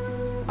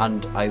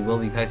 and I will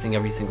be posting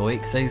every single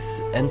week, so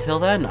until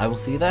then, I will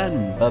see you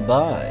then, bye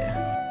bye.